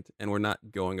intent and we're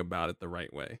not going about it the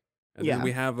right way. I think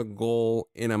we have a goal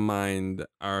in a mind.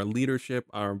 Our leadership,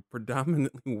 our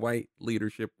predominantly white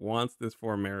leadership, wants this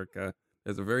for America.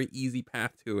 There's a very easy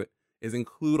path to it, is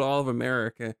include all of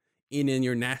America in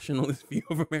your nationalist view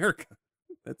of America.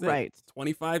 That's it. Right. It's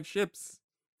 25 ships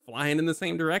flying in the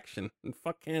same direction, and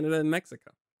fuck Canada and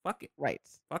Mexico. Fuck it. Right.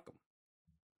 Fuck them.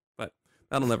 But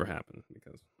that'll never happen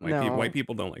because white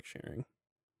people don't like sharing.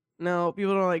 No,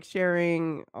 people don't like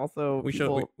sharing. Also, We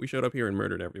showed up here and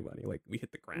murdered everybody. Like, we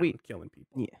hit the ground killing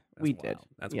people. Yeah, That's we wild. did.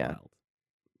 That's Yeah. wild.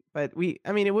 But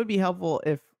I mean, it would be helpful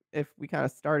if we kind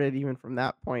of started even from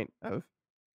that point of,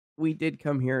 we did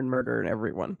come here and murder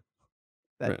everyone.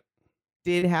 That Right.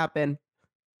 did happen.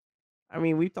 I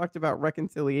mean, we've talked about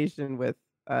reconciliation with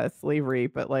slavery,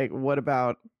 but like, what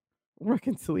about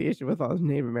reconciliation with all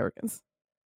Native Americans?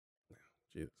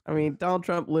 Jesus. I mean, Donald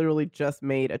Trump literally just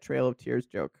made a Trail of Tears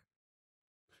joke.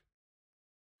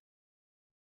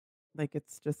 Like,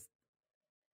 it's just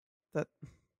that.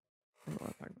 I don't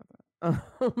want to talk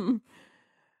about that.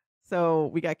 So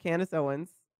we got Candace Owens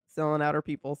selling out her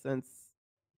people since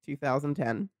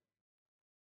 2010.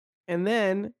 And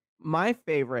then my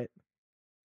favorite,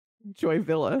 Joy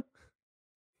Villa.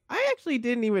 I actually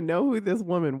didn't even know who this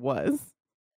woman was.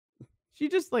 She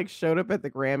just like showed up at the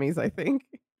Grammys, I think,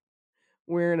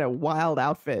 wearing a wild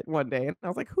outfit one day. And I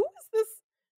was like, who is this?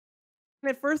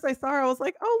 And at first I saw her, I was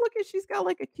like, oh, look, she's got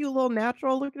like a cute little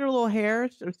natural. Look at her little hair.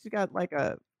 She's got like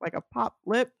a pop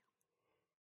lip.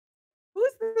 Who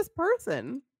is this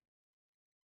person?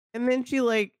 And then she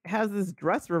like has this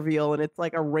dress reveal, and it's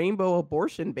like a rainbow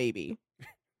abortion baby.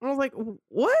 And I was like,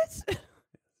 what? It's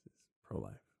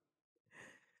pro-life.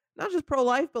 Not just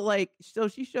pro-life, but like, so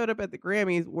she showed up at the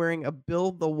Grammys wearing a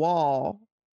Build the Wall,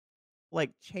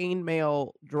 like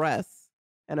chainmail dress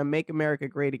and a Make America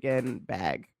Great Again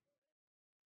bag.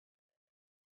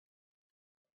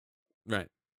 Right.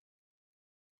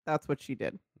 That's what she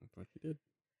did. That's what she did.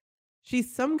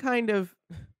 She's some kind of,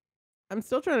 I'm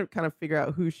still trying to kind of figure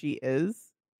out who she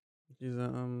is.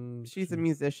 She's a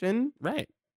musician. Right.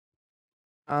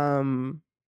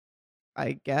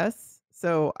 I guess.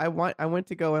 So I went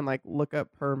to go and like look up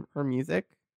her music,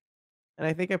 and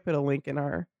I think I put a link in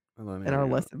our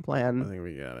lesson plan. I think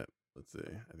we got it. Let's see.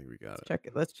 I think we got it. Check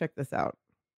it. Let's check this out.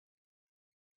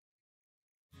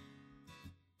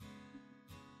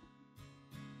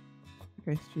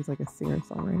 Okay, she's like a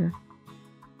singer-songwriter.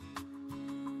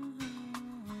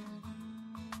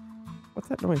 What's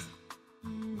that noise?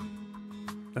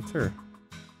 That's her.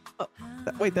 Oh,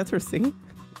 wait, that's her singing?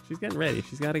 She's getting ready.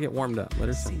 She's got to get warmed up. Let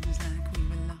her sing.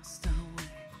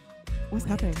 What's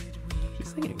happening? She's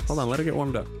singing. Hold on. Let her get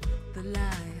warmed up.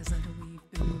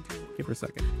 Give her a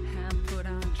second. Put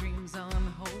our dreams on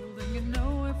hold, and you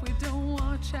know if we don't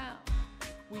watch out,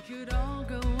 we could all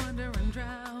go under and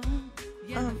drown.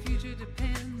 Yeah, the future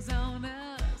depends on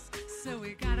us, so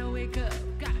we gotta wake up,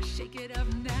 gotta shake it up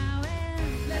now,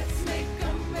 and let's make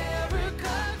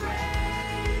America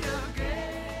great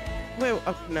again. Wait,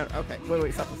 no, okay.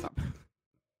 Wait, stop.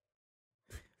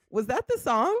 Was that the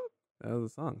song? That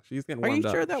was the song. She's getting Are warmed you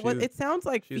up. sure that was? It sounds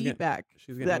like feedback.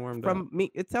 She's getting warmed up. From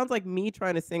me. It sounds like me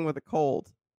trying to sing with a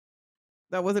cold.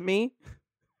 That wasn't me.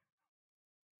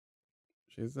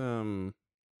 She's getting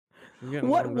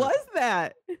What warmed was up.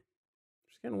 that?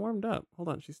 She's getting warmed up. Hold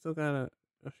on. She's still got it.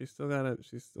 She's still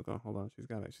going. Hold on. She's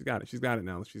got it. She's got it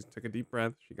now. She's took a deep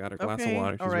breath. She got her glass of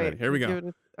water. She's ready. Here we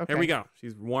go. Here we go.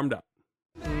 She's warmed up.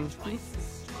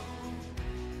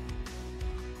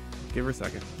 Give her a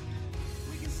second.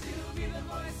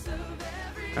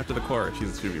 After the chorus,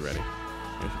 she'll be ready.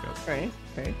 Here she goes. Okay.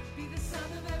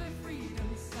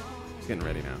 She's getting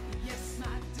ready now.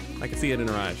 I can see it in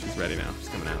her eyes. She's ready now. She's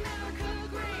coming out.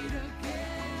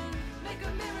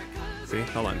 See?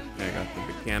 Hold on. There you go.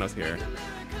 The piano's here.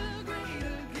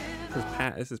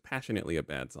 This is passionately a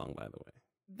bad song, by the way.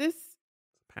 This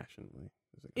Passionately.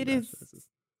 it is This is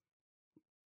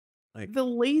like the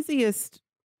laziest.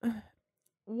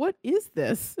 What is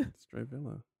this? it's Joy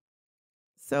Villa.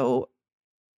 So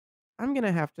I'm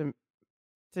gonna have to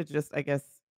just, I guess,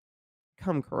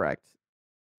 come correct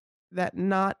that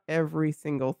not every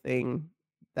single thing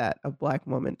that a black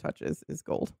woman touches is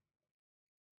gold.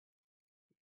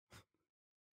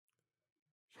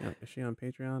 Is she on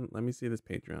Patreon? Let me see this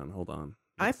Patreon. Hold on.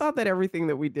 I thought that everything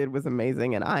that we did was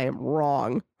amazing, and I am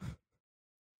wrong.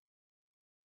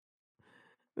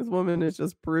 This woman has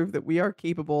just proved that we are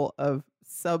capable of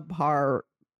subpar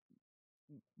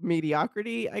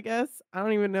mediocrity, I guess. I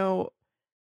don't even know.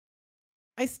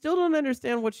 I still don't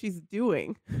understand what she's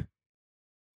doing.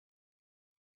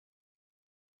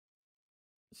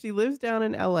 She lives down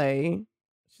in LA.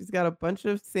 She's got a bunch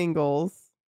of singles,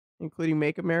 including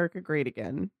Make America Great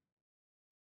Again.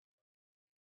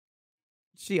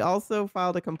 She also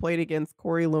filed a complaint against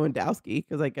Corey Lewandowski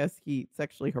because I guess he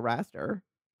sexually harassed her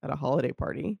at a holiday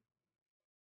party.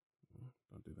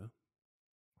 Don't do that.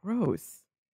 Gross.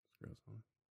 It's gross,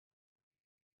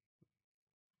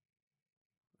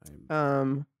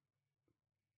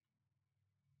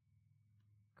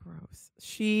 Gross.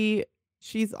 She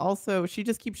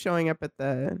just keeps showing up at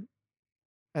the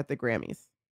Grammys.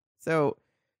 So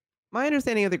my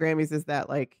understanding of the Grammys is that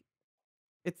like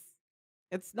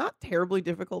it's not terribly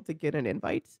difficult to get an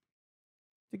invite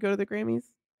to go to the Grammys.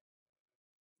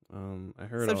 I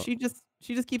heard. So she just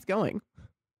keeps going.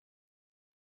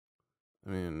 I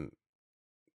mean,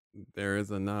 there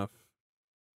is enough.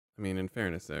 I mean, in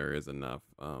fairness, there is enough.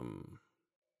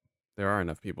 There are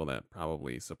enough people that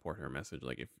probably support her message.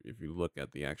 Like if you look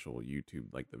at the actual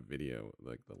YouTube, like the video,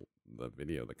 like the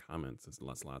video, the comments, there's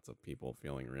lots of people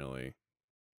feeling really.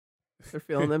 They're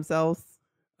feeling themselves.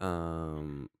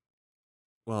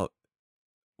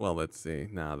 Well, let's see.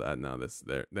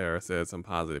 There are some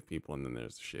positive people, and then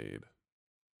there's shade.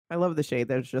 I love the shade.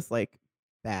 There's just like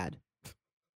bad.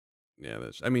 Yeah,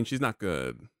 I mean, she's not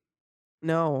good.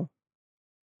 No,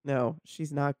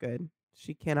 she's not good.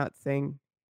 She cannot sing.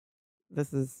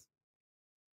 This is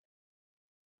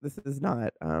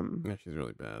not. Yeah, she's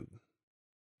really bad.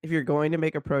 If you're going to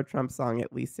make a pro-Trump song,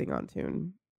 at least sing on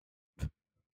tune.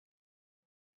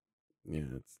 Yeah,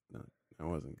 it's not. That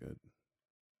wasn't good.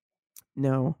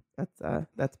 No,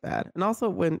 that's bad. And also,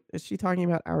 when is she talking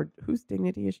about whose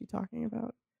dignity is she talking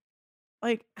about?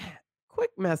 Like,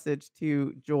 quick message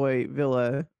to Joy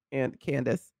Villa and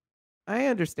Candace. I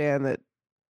understand that.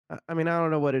 I mean, I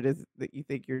don't know what it is that you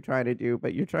think you're trying to do,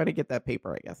 but you're trying to get that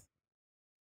paper, I guess.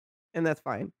 And that's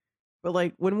fine. But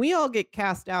like when we all get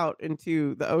cast out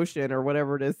into the ocean or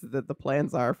whatever it is that the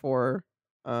plans are for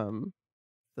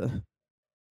the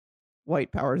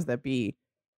white powers that be,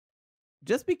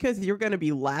 just because you're going to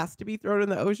be last to be thrown in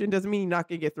the ocean doesn't mean you're not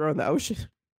going to get thrown in the ocean.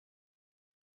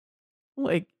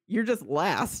 Like, you're just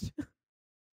last.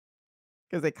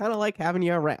 Because they kind of like having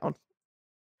you around.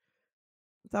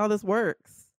 That's how this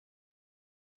works.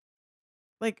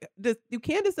 Like, do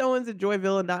Candace Owens and Joy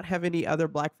Villa not have any other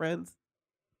black friends?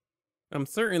 I'm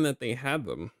certain that they had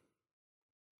them.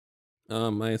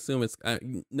 I assume it's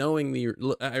knowing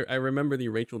I remember the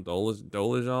Rachel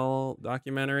Dolezal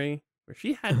documentary where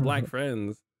she had black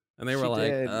friends and they were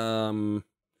like,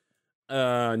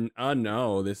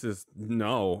 no, this is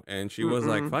no, and she was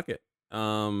like, fuck it.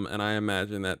 And I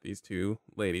imagine that these two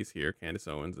ladies here, Candace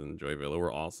Owens and Joy Villa,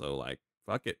 were also like,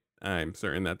 fuck it. I'm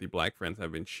certain that the black friends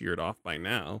have been sheared off by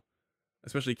now,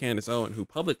 especially Candace Owens, who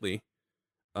publicly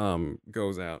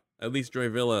goes out. At least Joy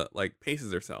Villa like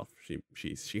paces herself.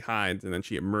 She hides and then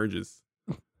she emerges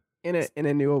in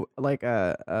a new like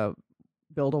a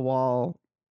build a wall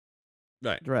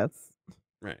dress,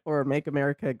 right, or Make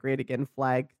America Great Again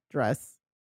flag dress.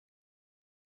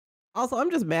 Also, I'm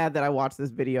just mad that I watched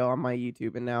this video on my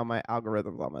YouTube and now my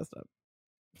algorithm's all messed up.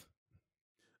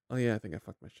 Oh yeah, I think I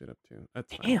fucked my shit up too.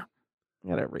 That's fine. Damn. I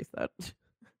gotta erase that.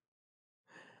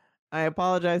 I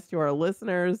apologize to our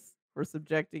listeners for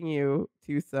subjecting you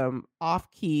to some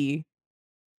off-key,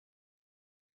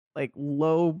 like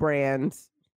low brand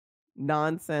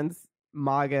nonsense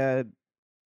MAGA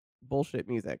bullshit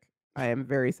music. I am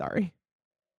very sorry.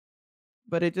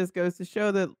 But it just goes to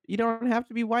show that you don't have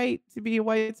to be white to be a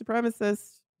white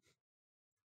supremacist.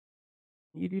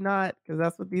 You do not, because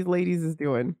that's what these ladies is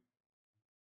doing.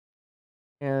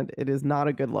 And it is not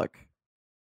a good look.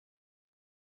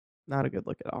 Not a good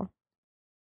look at all.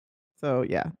 So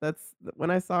yeah, that's when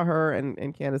I saw her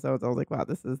and Candace Owens, I was like, wow,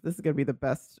 this is gonna be the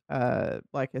best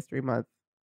Black History Month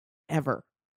ever.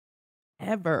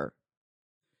 Ever.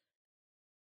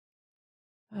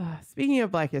 Speaking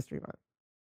of Black History Month,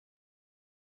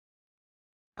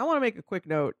 I want to make a quick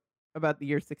note about the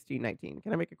year 1619.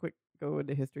 Can I make a quick go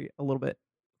into history a little bit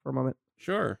for a moment?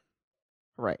 Sure.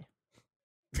 Hooray.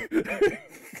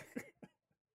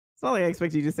 It's not like I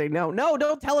expect you to say no. No,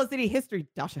 don't tell us any history,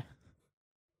 Dasha.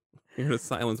 You're going to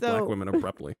silence So- black women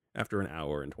abruptly after an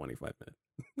hour and 25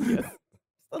 minutes. Yes.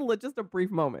 Just a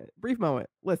brief moment.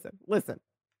 Listen.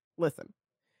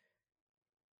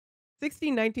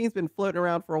 1619's been floating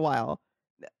around for a while.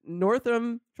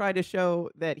 Northam tried to show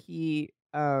that he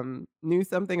knew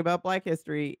something about Black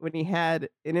history when he had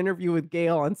an interview with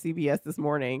Gail on CBS this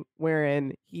morning,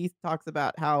 wherein he talks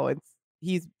about how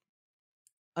he's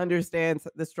understands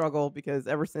the struggle because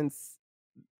ever since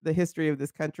the history of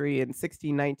this country in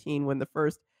 1619, when the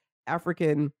first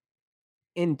African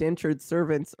indentured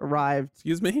servants arrived.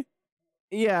 Excuse me?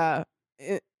 Yeah.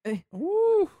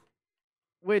 Ooh.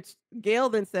 Which Gail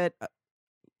then said,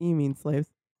 you mean slaves?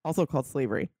 Also called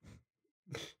slavery.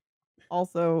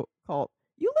 Also called,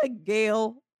 you let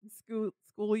Gail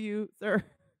school you, sir?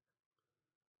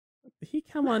 Did he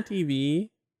come on TV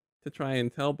to try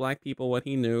and tell black people what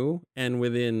he knew, and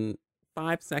within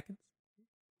 5 seconds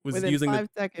was Within using 5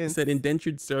 seconds. said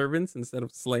indentured servants instead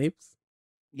of slaves?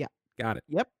 Yeah. Got it.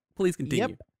 Yep. Please continue.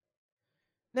 Yep.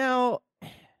 Now,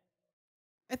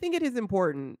 I think it is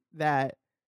important that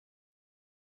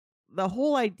the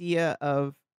whole idea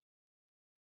of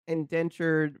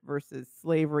indentured versus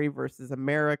slavery versus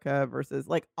America versus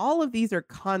like all of these are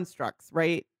constructs,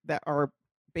 right? That are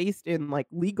based in like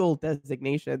legal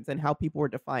designations and how people are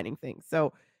defining things.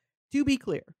 So to be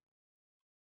clear,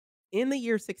 in the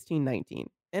year 1619,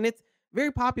 and it's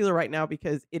very popular right now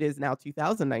because it is now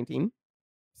 2019.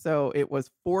 So it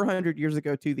was 400 years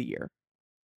ago to the year.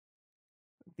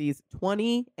 These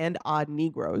 20 and odd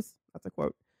Negroes, that's a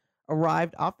quote,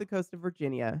 arrived off the coast of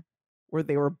Virginia where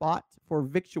they were bought for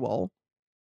victual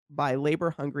by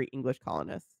labor-hungry English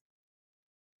colonists.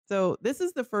 So this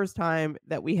is the first time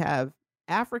that we have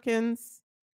Africans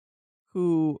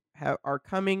who are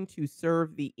coming to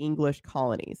serve the English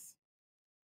colonies.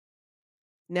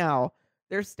 Now,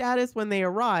 their status when they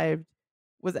arrived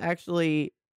was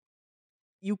actually,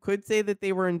 you could say that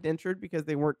they were indentured because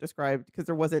they weren't described, because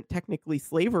there wasn't technically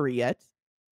slavery yet,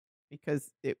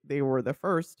 because they were the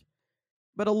first.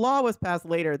 But a law was passed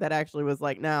later that actually was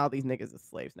like, nah, these niggas are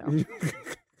slaves now.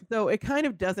 So it kind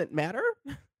of doesn't matter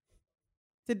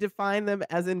to define them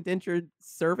as indentured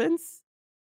servants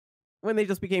when they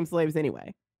just became slaves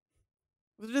anyway.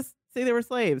 Let's just say they were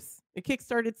slaves. It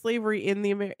kickstarted slavery in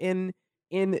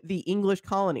the English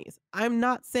colonies. I'm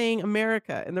not saying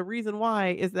America, and the reason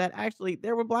why is that actually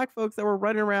there were black folks that were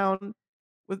running around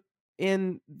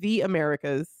in the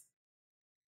Americas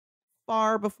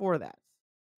far before that.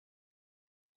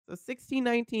 So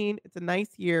 1619, it's a nice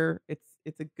year.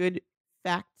 It's a good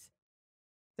fact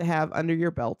to have under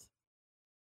your belt,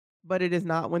 but it is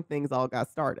not when things all got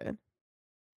started.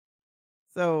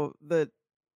 So the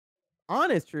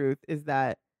honest truth is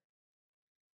that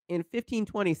in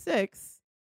 1526,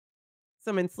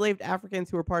 some enslaved Africans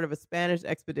who were part of a Spanish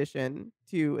expedition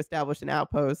to establish an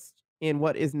outpost in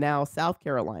what is now South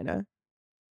Carolina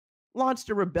launched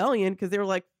a rebellion because they were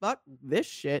like, fuck this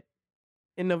shit,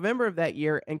 in November of that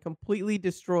year, and completely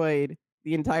destroyed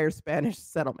the entire Spanish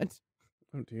settlement.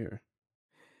 Oh, dear.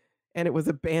 And it was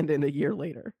abandoned a year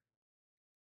later.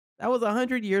 That was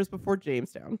 100 years before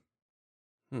Jamestown.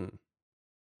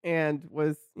 And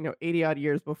was, 80 odd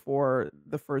years before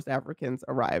the first Africans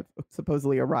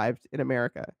supposedly arrived in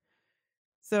America.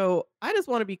 So I just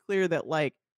want to be clear that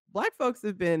like black folks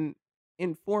have been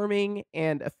informing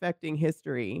and affecting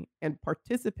history and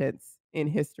participants in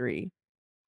history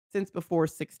since before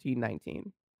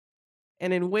 1619.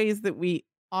 And in ways that we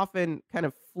often kind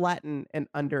of flatten and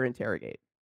under interrogate.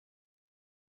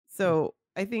 So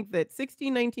I think that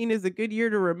 1619 is a good year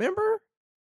to remember,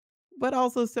 but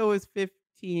also so is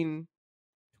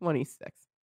 1526.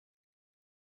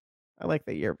 I like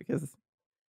that year because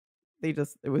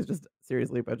it was just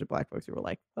seriously a bunch of black folks who were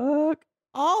like, fuck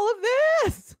all of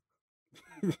this.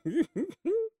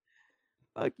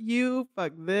 Fuck you,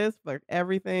 fuck this, fuck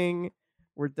everything.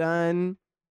 We're done.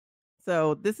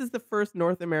 So this is the first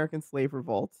North American slave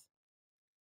revolt.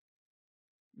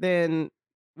 Then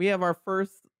we have our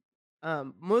first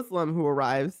Muslim who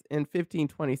arrives in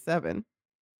 1527.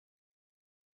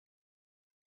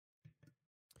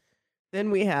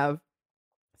 Then we have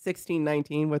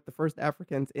 1619 with the first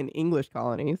Africans in English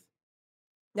colonies.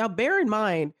 Now, bear in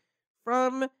mind,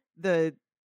 from the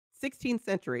 16th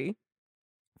century,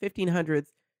 1500s,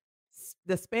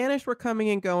 the Spanish were coming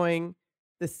and going.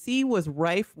 The sea was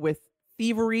rife with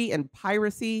thievery and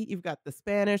piracy. You've got the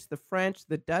Spanish, the French,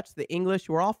 the Dutch, the English,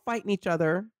 who are all fighting each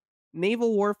other.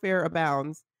 Naval warfare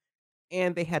abounds.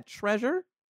 And they had treasure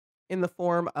in the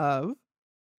form of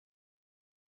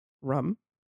rum,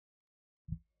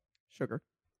 sugar,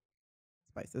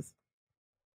 spices,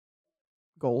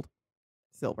 gold,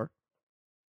 silver.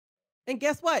 And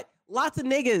guess what? Lots of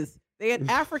niggas. They had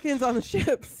Africans on the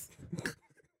ships.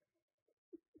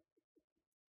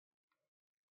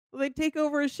 So they'd take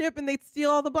over a ship and they'd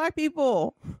steal all the black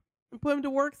people and put them to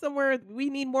work somewhere. We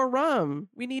need more rum.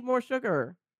 We need more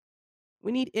sugar.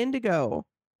 We need indigo.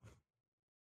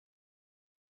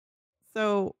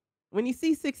 So when you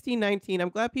see 1619, I'm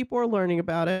glad people are learning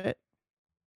about it.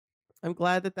 I'm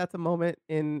glad that that's a moment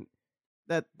in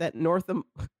that Northam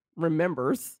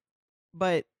remembers.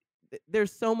 But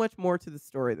there's so much more to the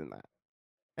story than that.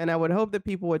 And I would hope that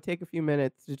people would take a few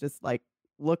minutes to just like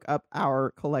look up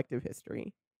our collective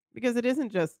history, because it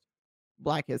isn't just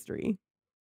Black history.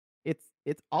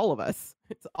 It's all of us.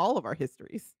 It's all of our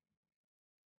histories.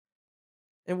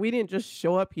 And we didn't just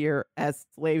show up here as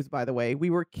slaves, by the way. We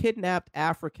were kidnapped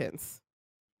Africans.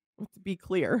 Let's be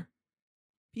clear.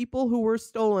 People who were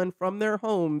stolen from their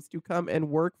homes to come and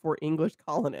work for English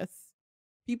colonists.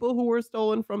 People who were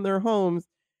stolen from their homes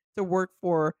to work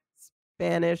for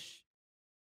Spanish,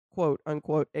 quote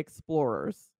unquote,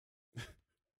 explorers.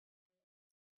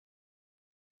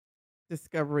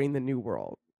 Discovering the New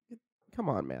World. Come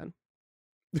on, man.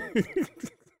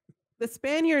 The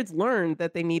Spaniards learned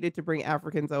that they needed to bring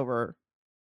Africans over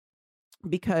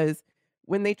because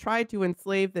when they tried to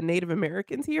enslave the Native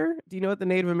Americans here, do you know what the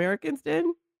Native Americans did?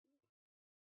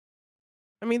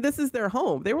 I mean, this is their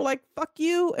home. They were like, fuck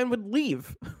you, and would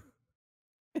leave.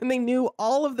 And they knew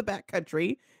all of the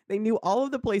backcountry. They knew all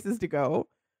of the places to go.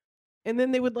 And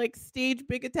then they would like stage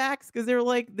big attacks because they were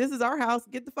like, this is our house.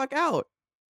 Get the fuck out.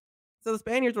 So the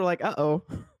Spaniards were like, uh-oh.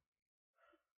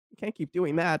 You can't keep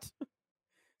doing that.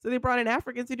 So they brought in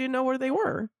Africans who didn't know where they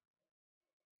were.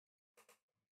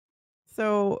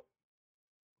 So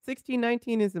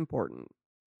 1619 is important.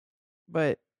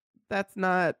 But that's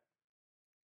not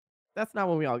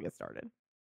when we all get started.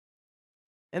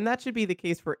 And that should be the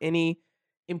case for any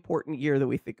important year that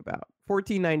we think about.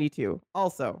 1492.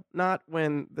 Also, not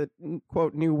when the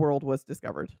quote New World was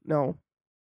discovered. No.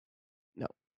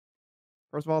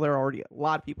 First of all, there are already a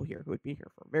lot of people here who would be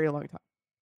here for a very long time.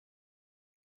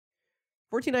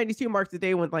 1492 marks the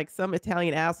day when like some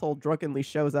Italian asshole drunkenly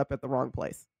shows up at the wrong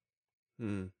place.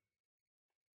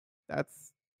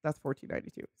 That's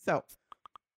 1492. So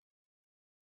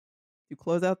to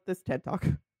close out this TED Talk,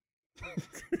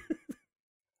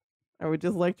 I would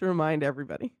just like to remind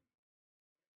everybody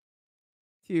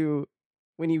to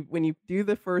when you do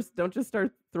the first, don't just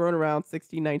start throwing around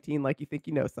 1619 like you think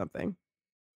you know something.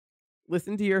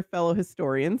 Listen to your fellow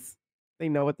historians. They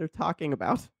know what they're talking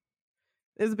about.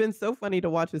 It's been so funny to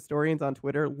watch historians on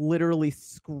Twitter literally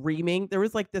screaming. There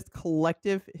was like this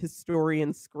collective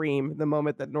historian scream the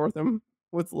moment that Northam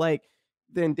was like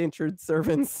the indentured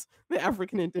servants, the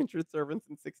African indentured servants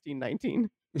in 1619.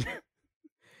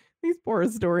 These poor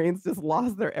historians just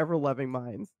lost their ever-loving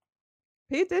minds.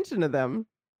 Pay attention to them.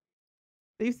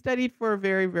 They've studied for a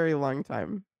very, very long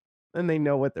time, and they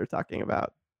know what they're talking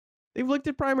about. They've looked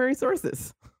at primary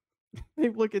sources.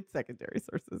 They've looked at secondary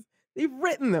sources. They've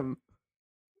written them.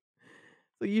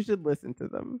 So you should listen to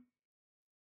them.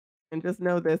 And just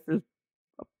know this, there's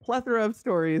a plethora of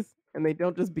stories, and they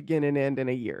don't just begin and end in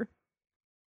a year.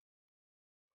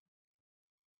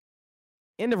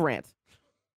 End of rant.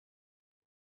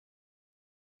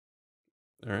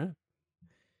 All right.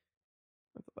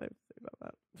 That's all I have to say about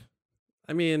that.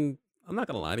 I mean, I'm not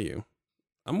gonna lie to you.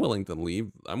 I'm willing to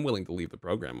leave the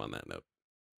program on that note.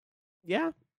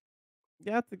 Yeah.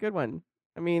 Yeah, it's a good one.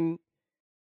 I mean,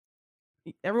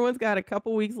 everyone's got a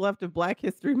couple weeks left of Black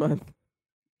History Month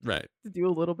Right. to do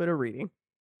a little bit of reading.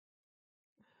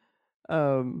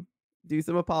 Do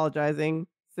some apologizing,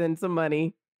 send some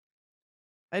money.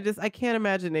 I can't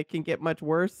imagine it can get much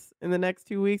worse in the next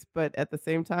 2 weeks, but at the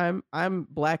same time, I'm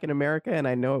Black in America and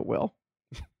I know it will.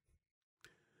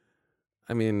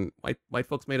 I mean, white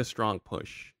folks made a strong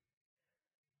push.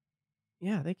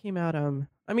 Yeah, they came out.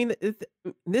 I mean,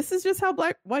 this is just how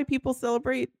white people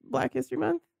celebrate Black History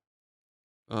Month.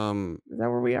 Is that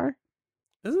where we are?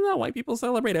 Isn't that white people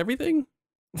celebrate everything?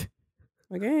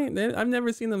 Like, I've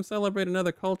never seen them celebrate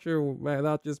another culture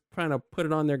without just trying to put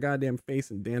it on their goddamn face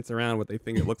and dance around what they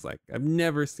think it looks like. I've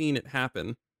never seen it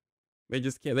happen. They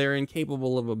just can't. They're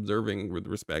incapable of observing with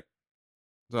respect.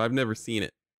 So I've never seen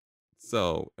it.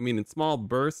 So, I mean, in small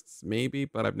bursts, maybe,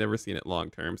 but I've never seen it long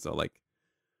term. So, like,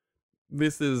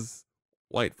 this is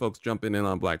white folks jumping in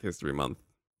on Black History Month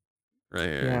right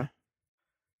here. Yeah.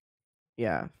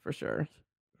 Yeah, for sure.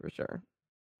 For sure.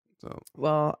 So,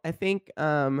 Well, I think,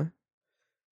 yeah,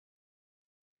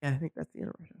 I think that's the end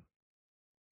of our show.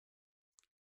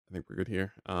 I think we're good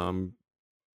here.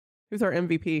 Who's our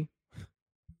MVP?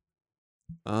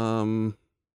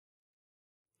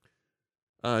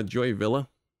 Joy Villa.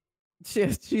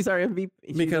 She's our MVP.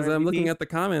 Because I'm looking at the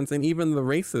comments, and even the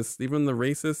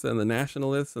racists and the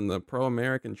nationalists and the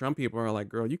pro-American Trump people are like,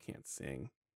 girl, you can't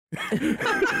sing.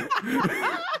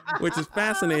 Which is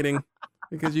fascinating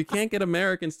because you can't get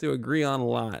Americans to agree on a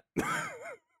lot.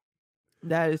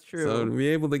 That is true. So to be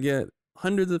able to get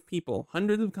hundreds of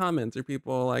comments or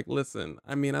people like, listen,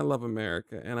 I mean, I love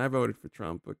America and I voted for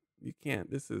Trump, but you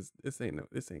can't, this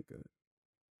ain't good.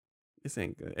 This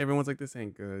ain't good. Everyone's like, this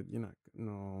ain't good. You're not good.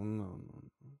 No.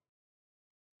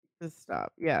 Just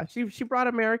stop. Yeah, she brought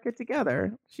America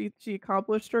together. She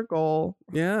accomplished her goal.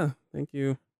 Yeah, thank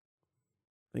you.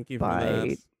 Thank you for by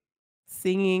that.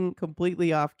 singing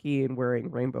completely off key and wearing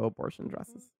rainbow abortion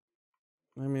dresses.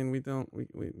 I mean, we don't.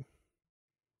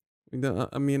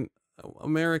 I mean,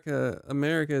 America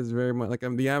is very much like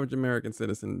the average American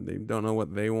citizen. They don't know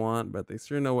what they want, but they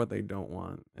sure know what they don't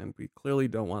want, and we clearly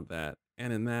don't want that.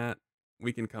 And in that,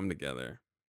 we can come together,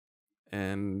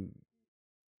 and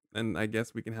I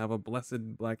guess we can have a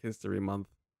blessed Black History Month,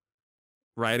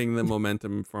 riding the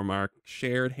momentum from our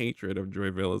shared hatred of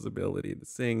Joy Villa's ability to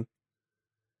sing,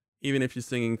 even if she's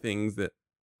singing things that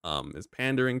is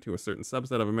pandering to a certain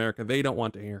subset of America. They don't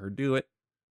want to hear her do it.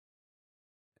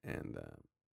 And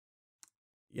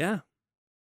yeah.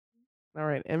 All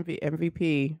right,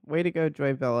 MVP. Way to go,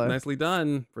 Joy Villa. Nicely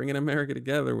done, bringing America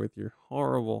together with your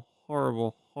horrible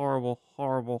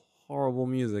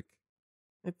music.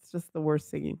 It's just the worst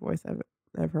singing voice I've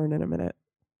heard in a minute.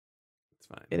 It's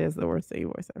fine. It is the worst singing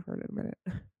voice I've heard in a minute.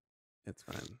 It's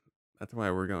fine. That's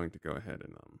why we're going to go ahead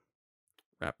and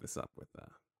wrap this up with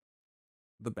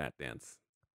the Bat Dance.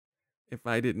 If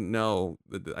I didn't know,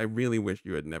 I really wish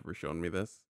you had never shown me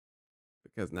this,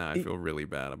 because now I feel really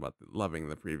bad about loving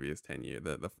the previous 10 years,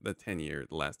 the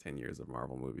last 10 years of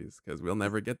Marvel movies, because we'll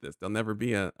never get this. There'll never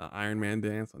be a Iron Man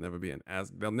dance. There'll never be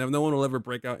no one will ever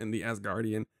break out in the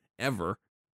Asgardian ever.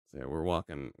 So yeah, we're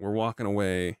walking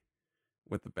away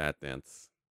with the Bat Dance.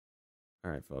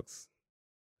 All right, folks.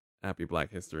 Happy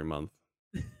Black History Month.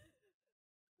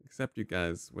 Except you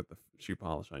guys with the shoe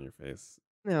polish on your face.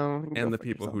 No, And the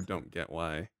people who don't get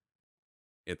why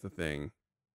it's a thing.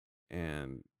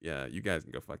 And yeah, you guys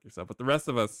can go fuck yourself. But the rest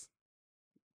of us,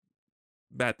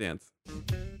 Bat Dance.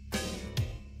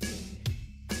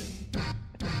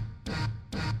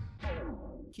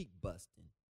 Keep busting.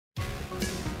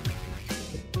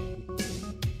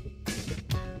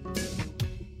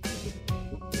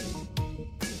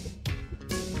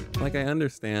 Like, I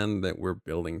understand that we're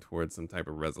building towards some type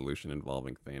of resolution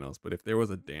involving Thanos, but if there was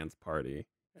a dance party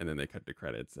and then they cut the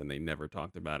credits and they never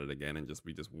talked about it again and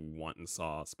we just went and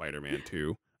saw Spider-Man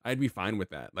 2, I'd be fine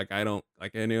with that. Like, I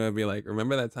knew I'd be like,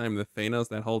 remember that time the Thanos,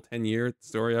 that whole 10-year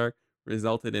story arc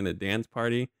resulted in a dance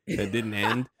party that didn't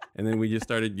end, and then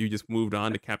you just moved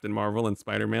on to Captain Marvel and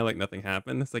Spider-Man like nothing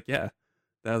happened? It's like, yeah,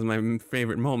 that was my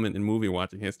favorite moment in movie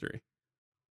watching history.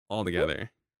 All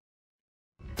together.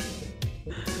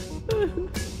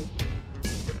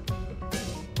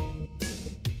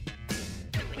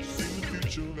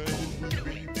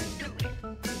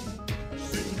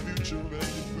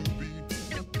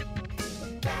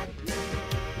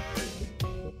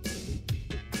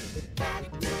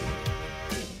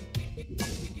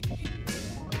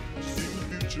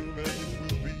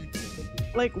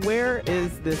 Like, where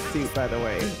is this suit, by the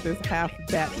way? This half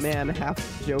Batman, half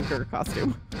Joker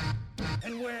costume.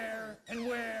 And where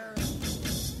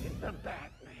is the Batman?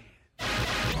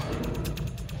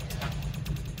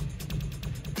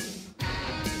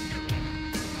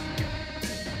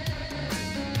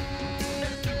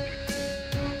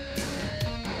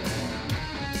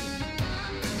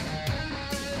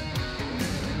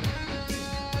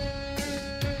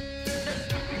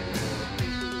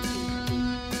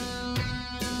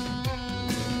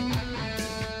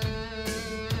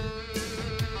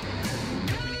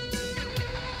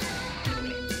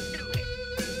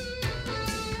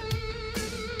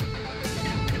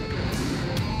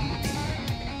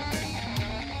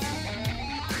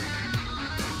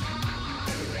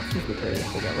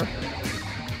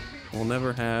 We'll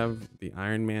never have the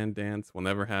Iron Man dance. We'll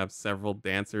never have several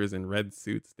dancers in red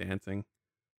suits dancing.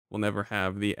 We'll never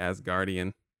have the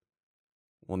Asgardian.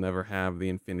 We'll never have the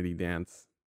Infinity Dance.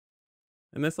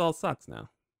 And this all sucks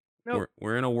now. Nope.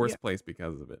 We're in a worse place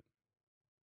because of it.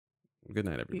 Good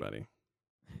night, everybody.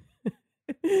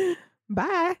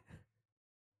 Bye.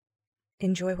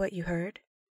 Enjoy what you heard?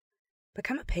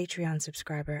 Become a Patreon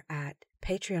subscriber at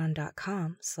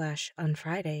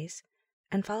patreon.com/unfridays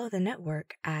and follow the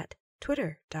network at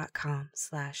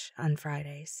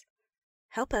twitter.com/unfridays.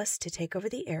 Help us to take over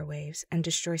the airwaves and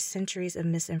destroy centuries of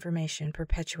misinformation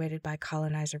perpetuated by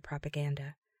colonizer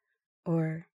propaganda.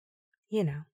 Or You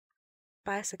know,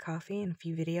 buy us a coffee and a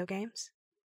few video games.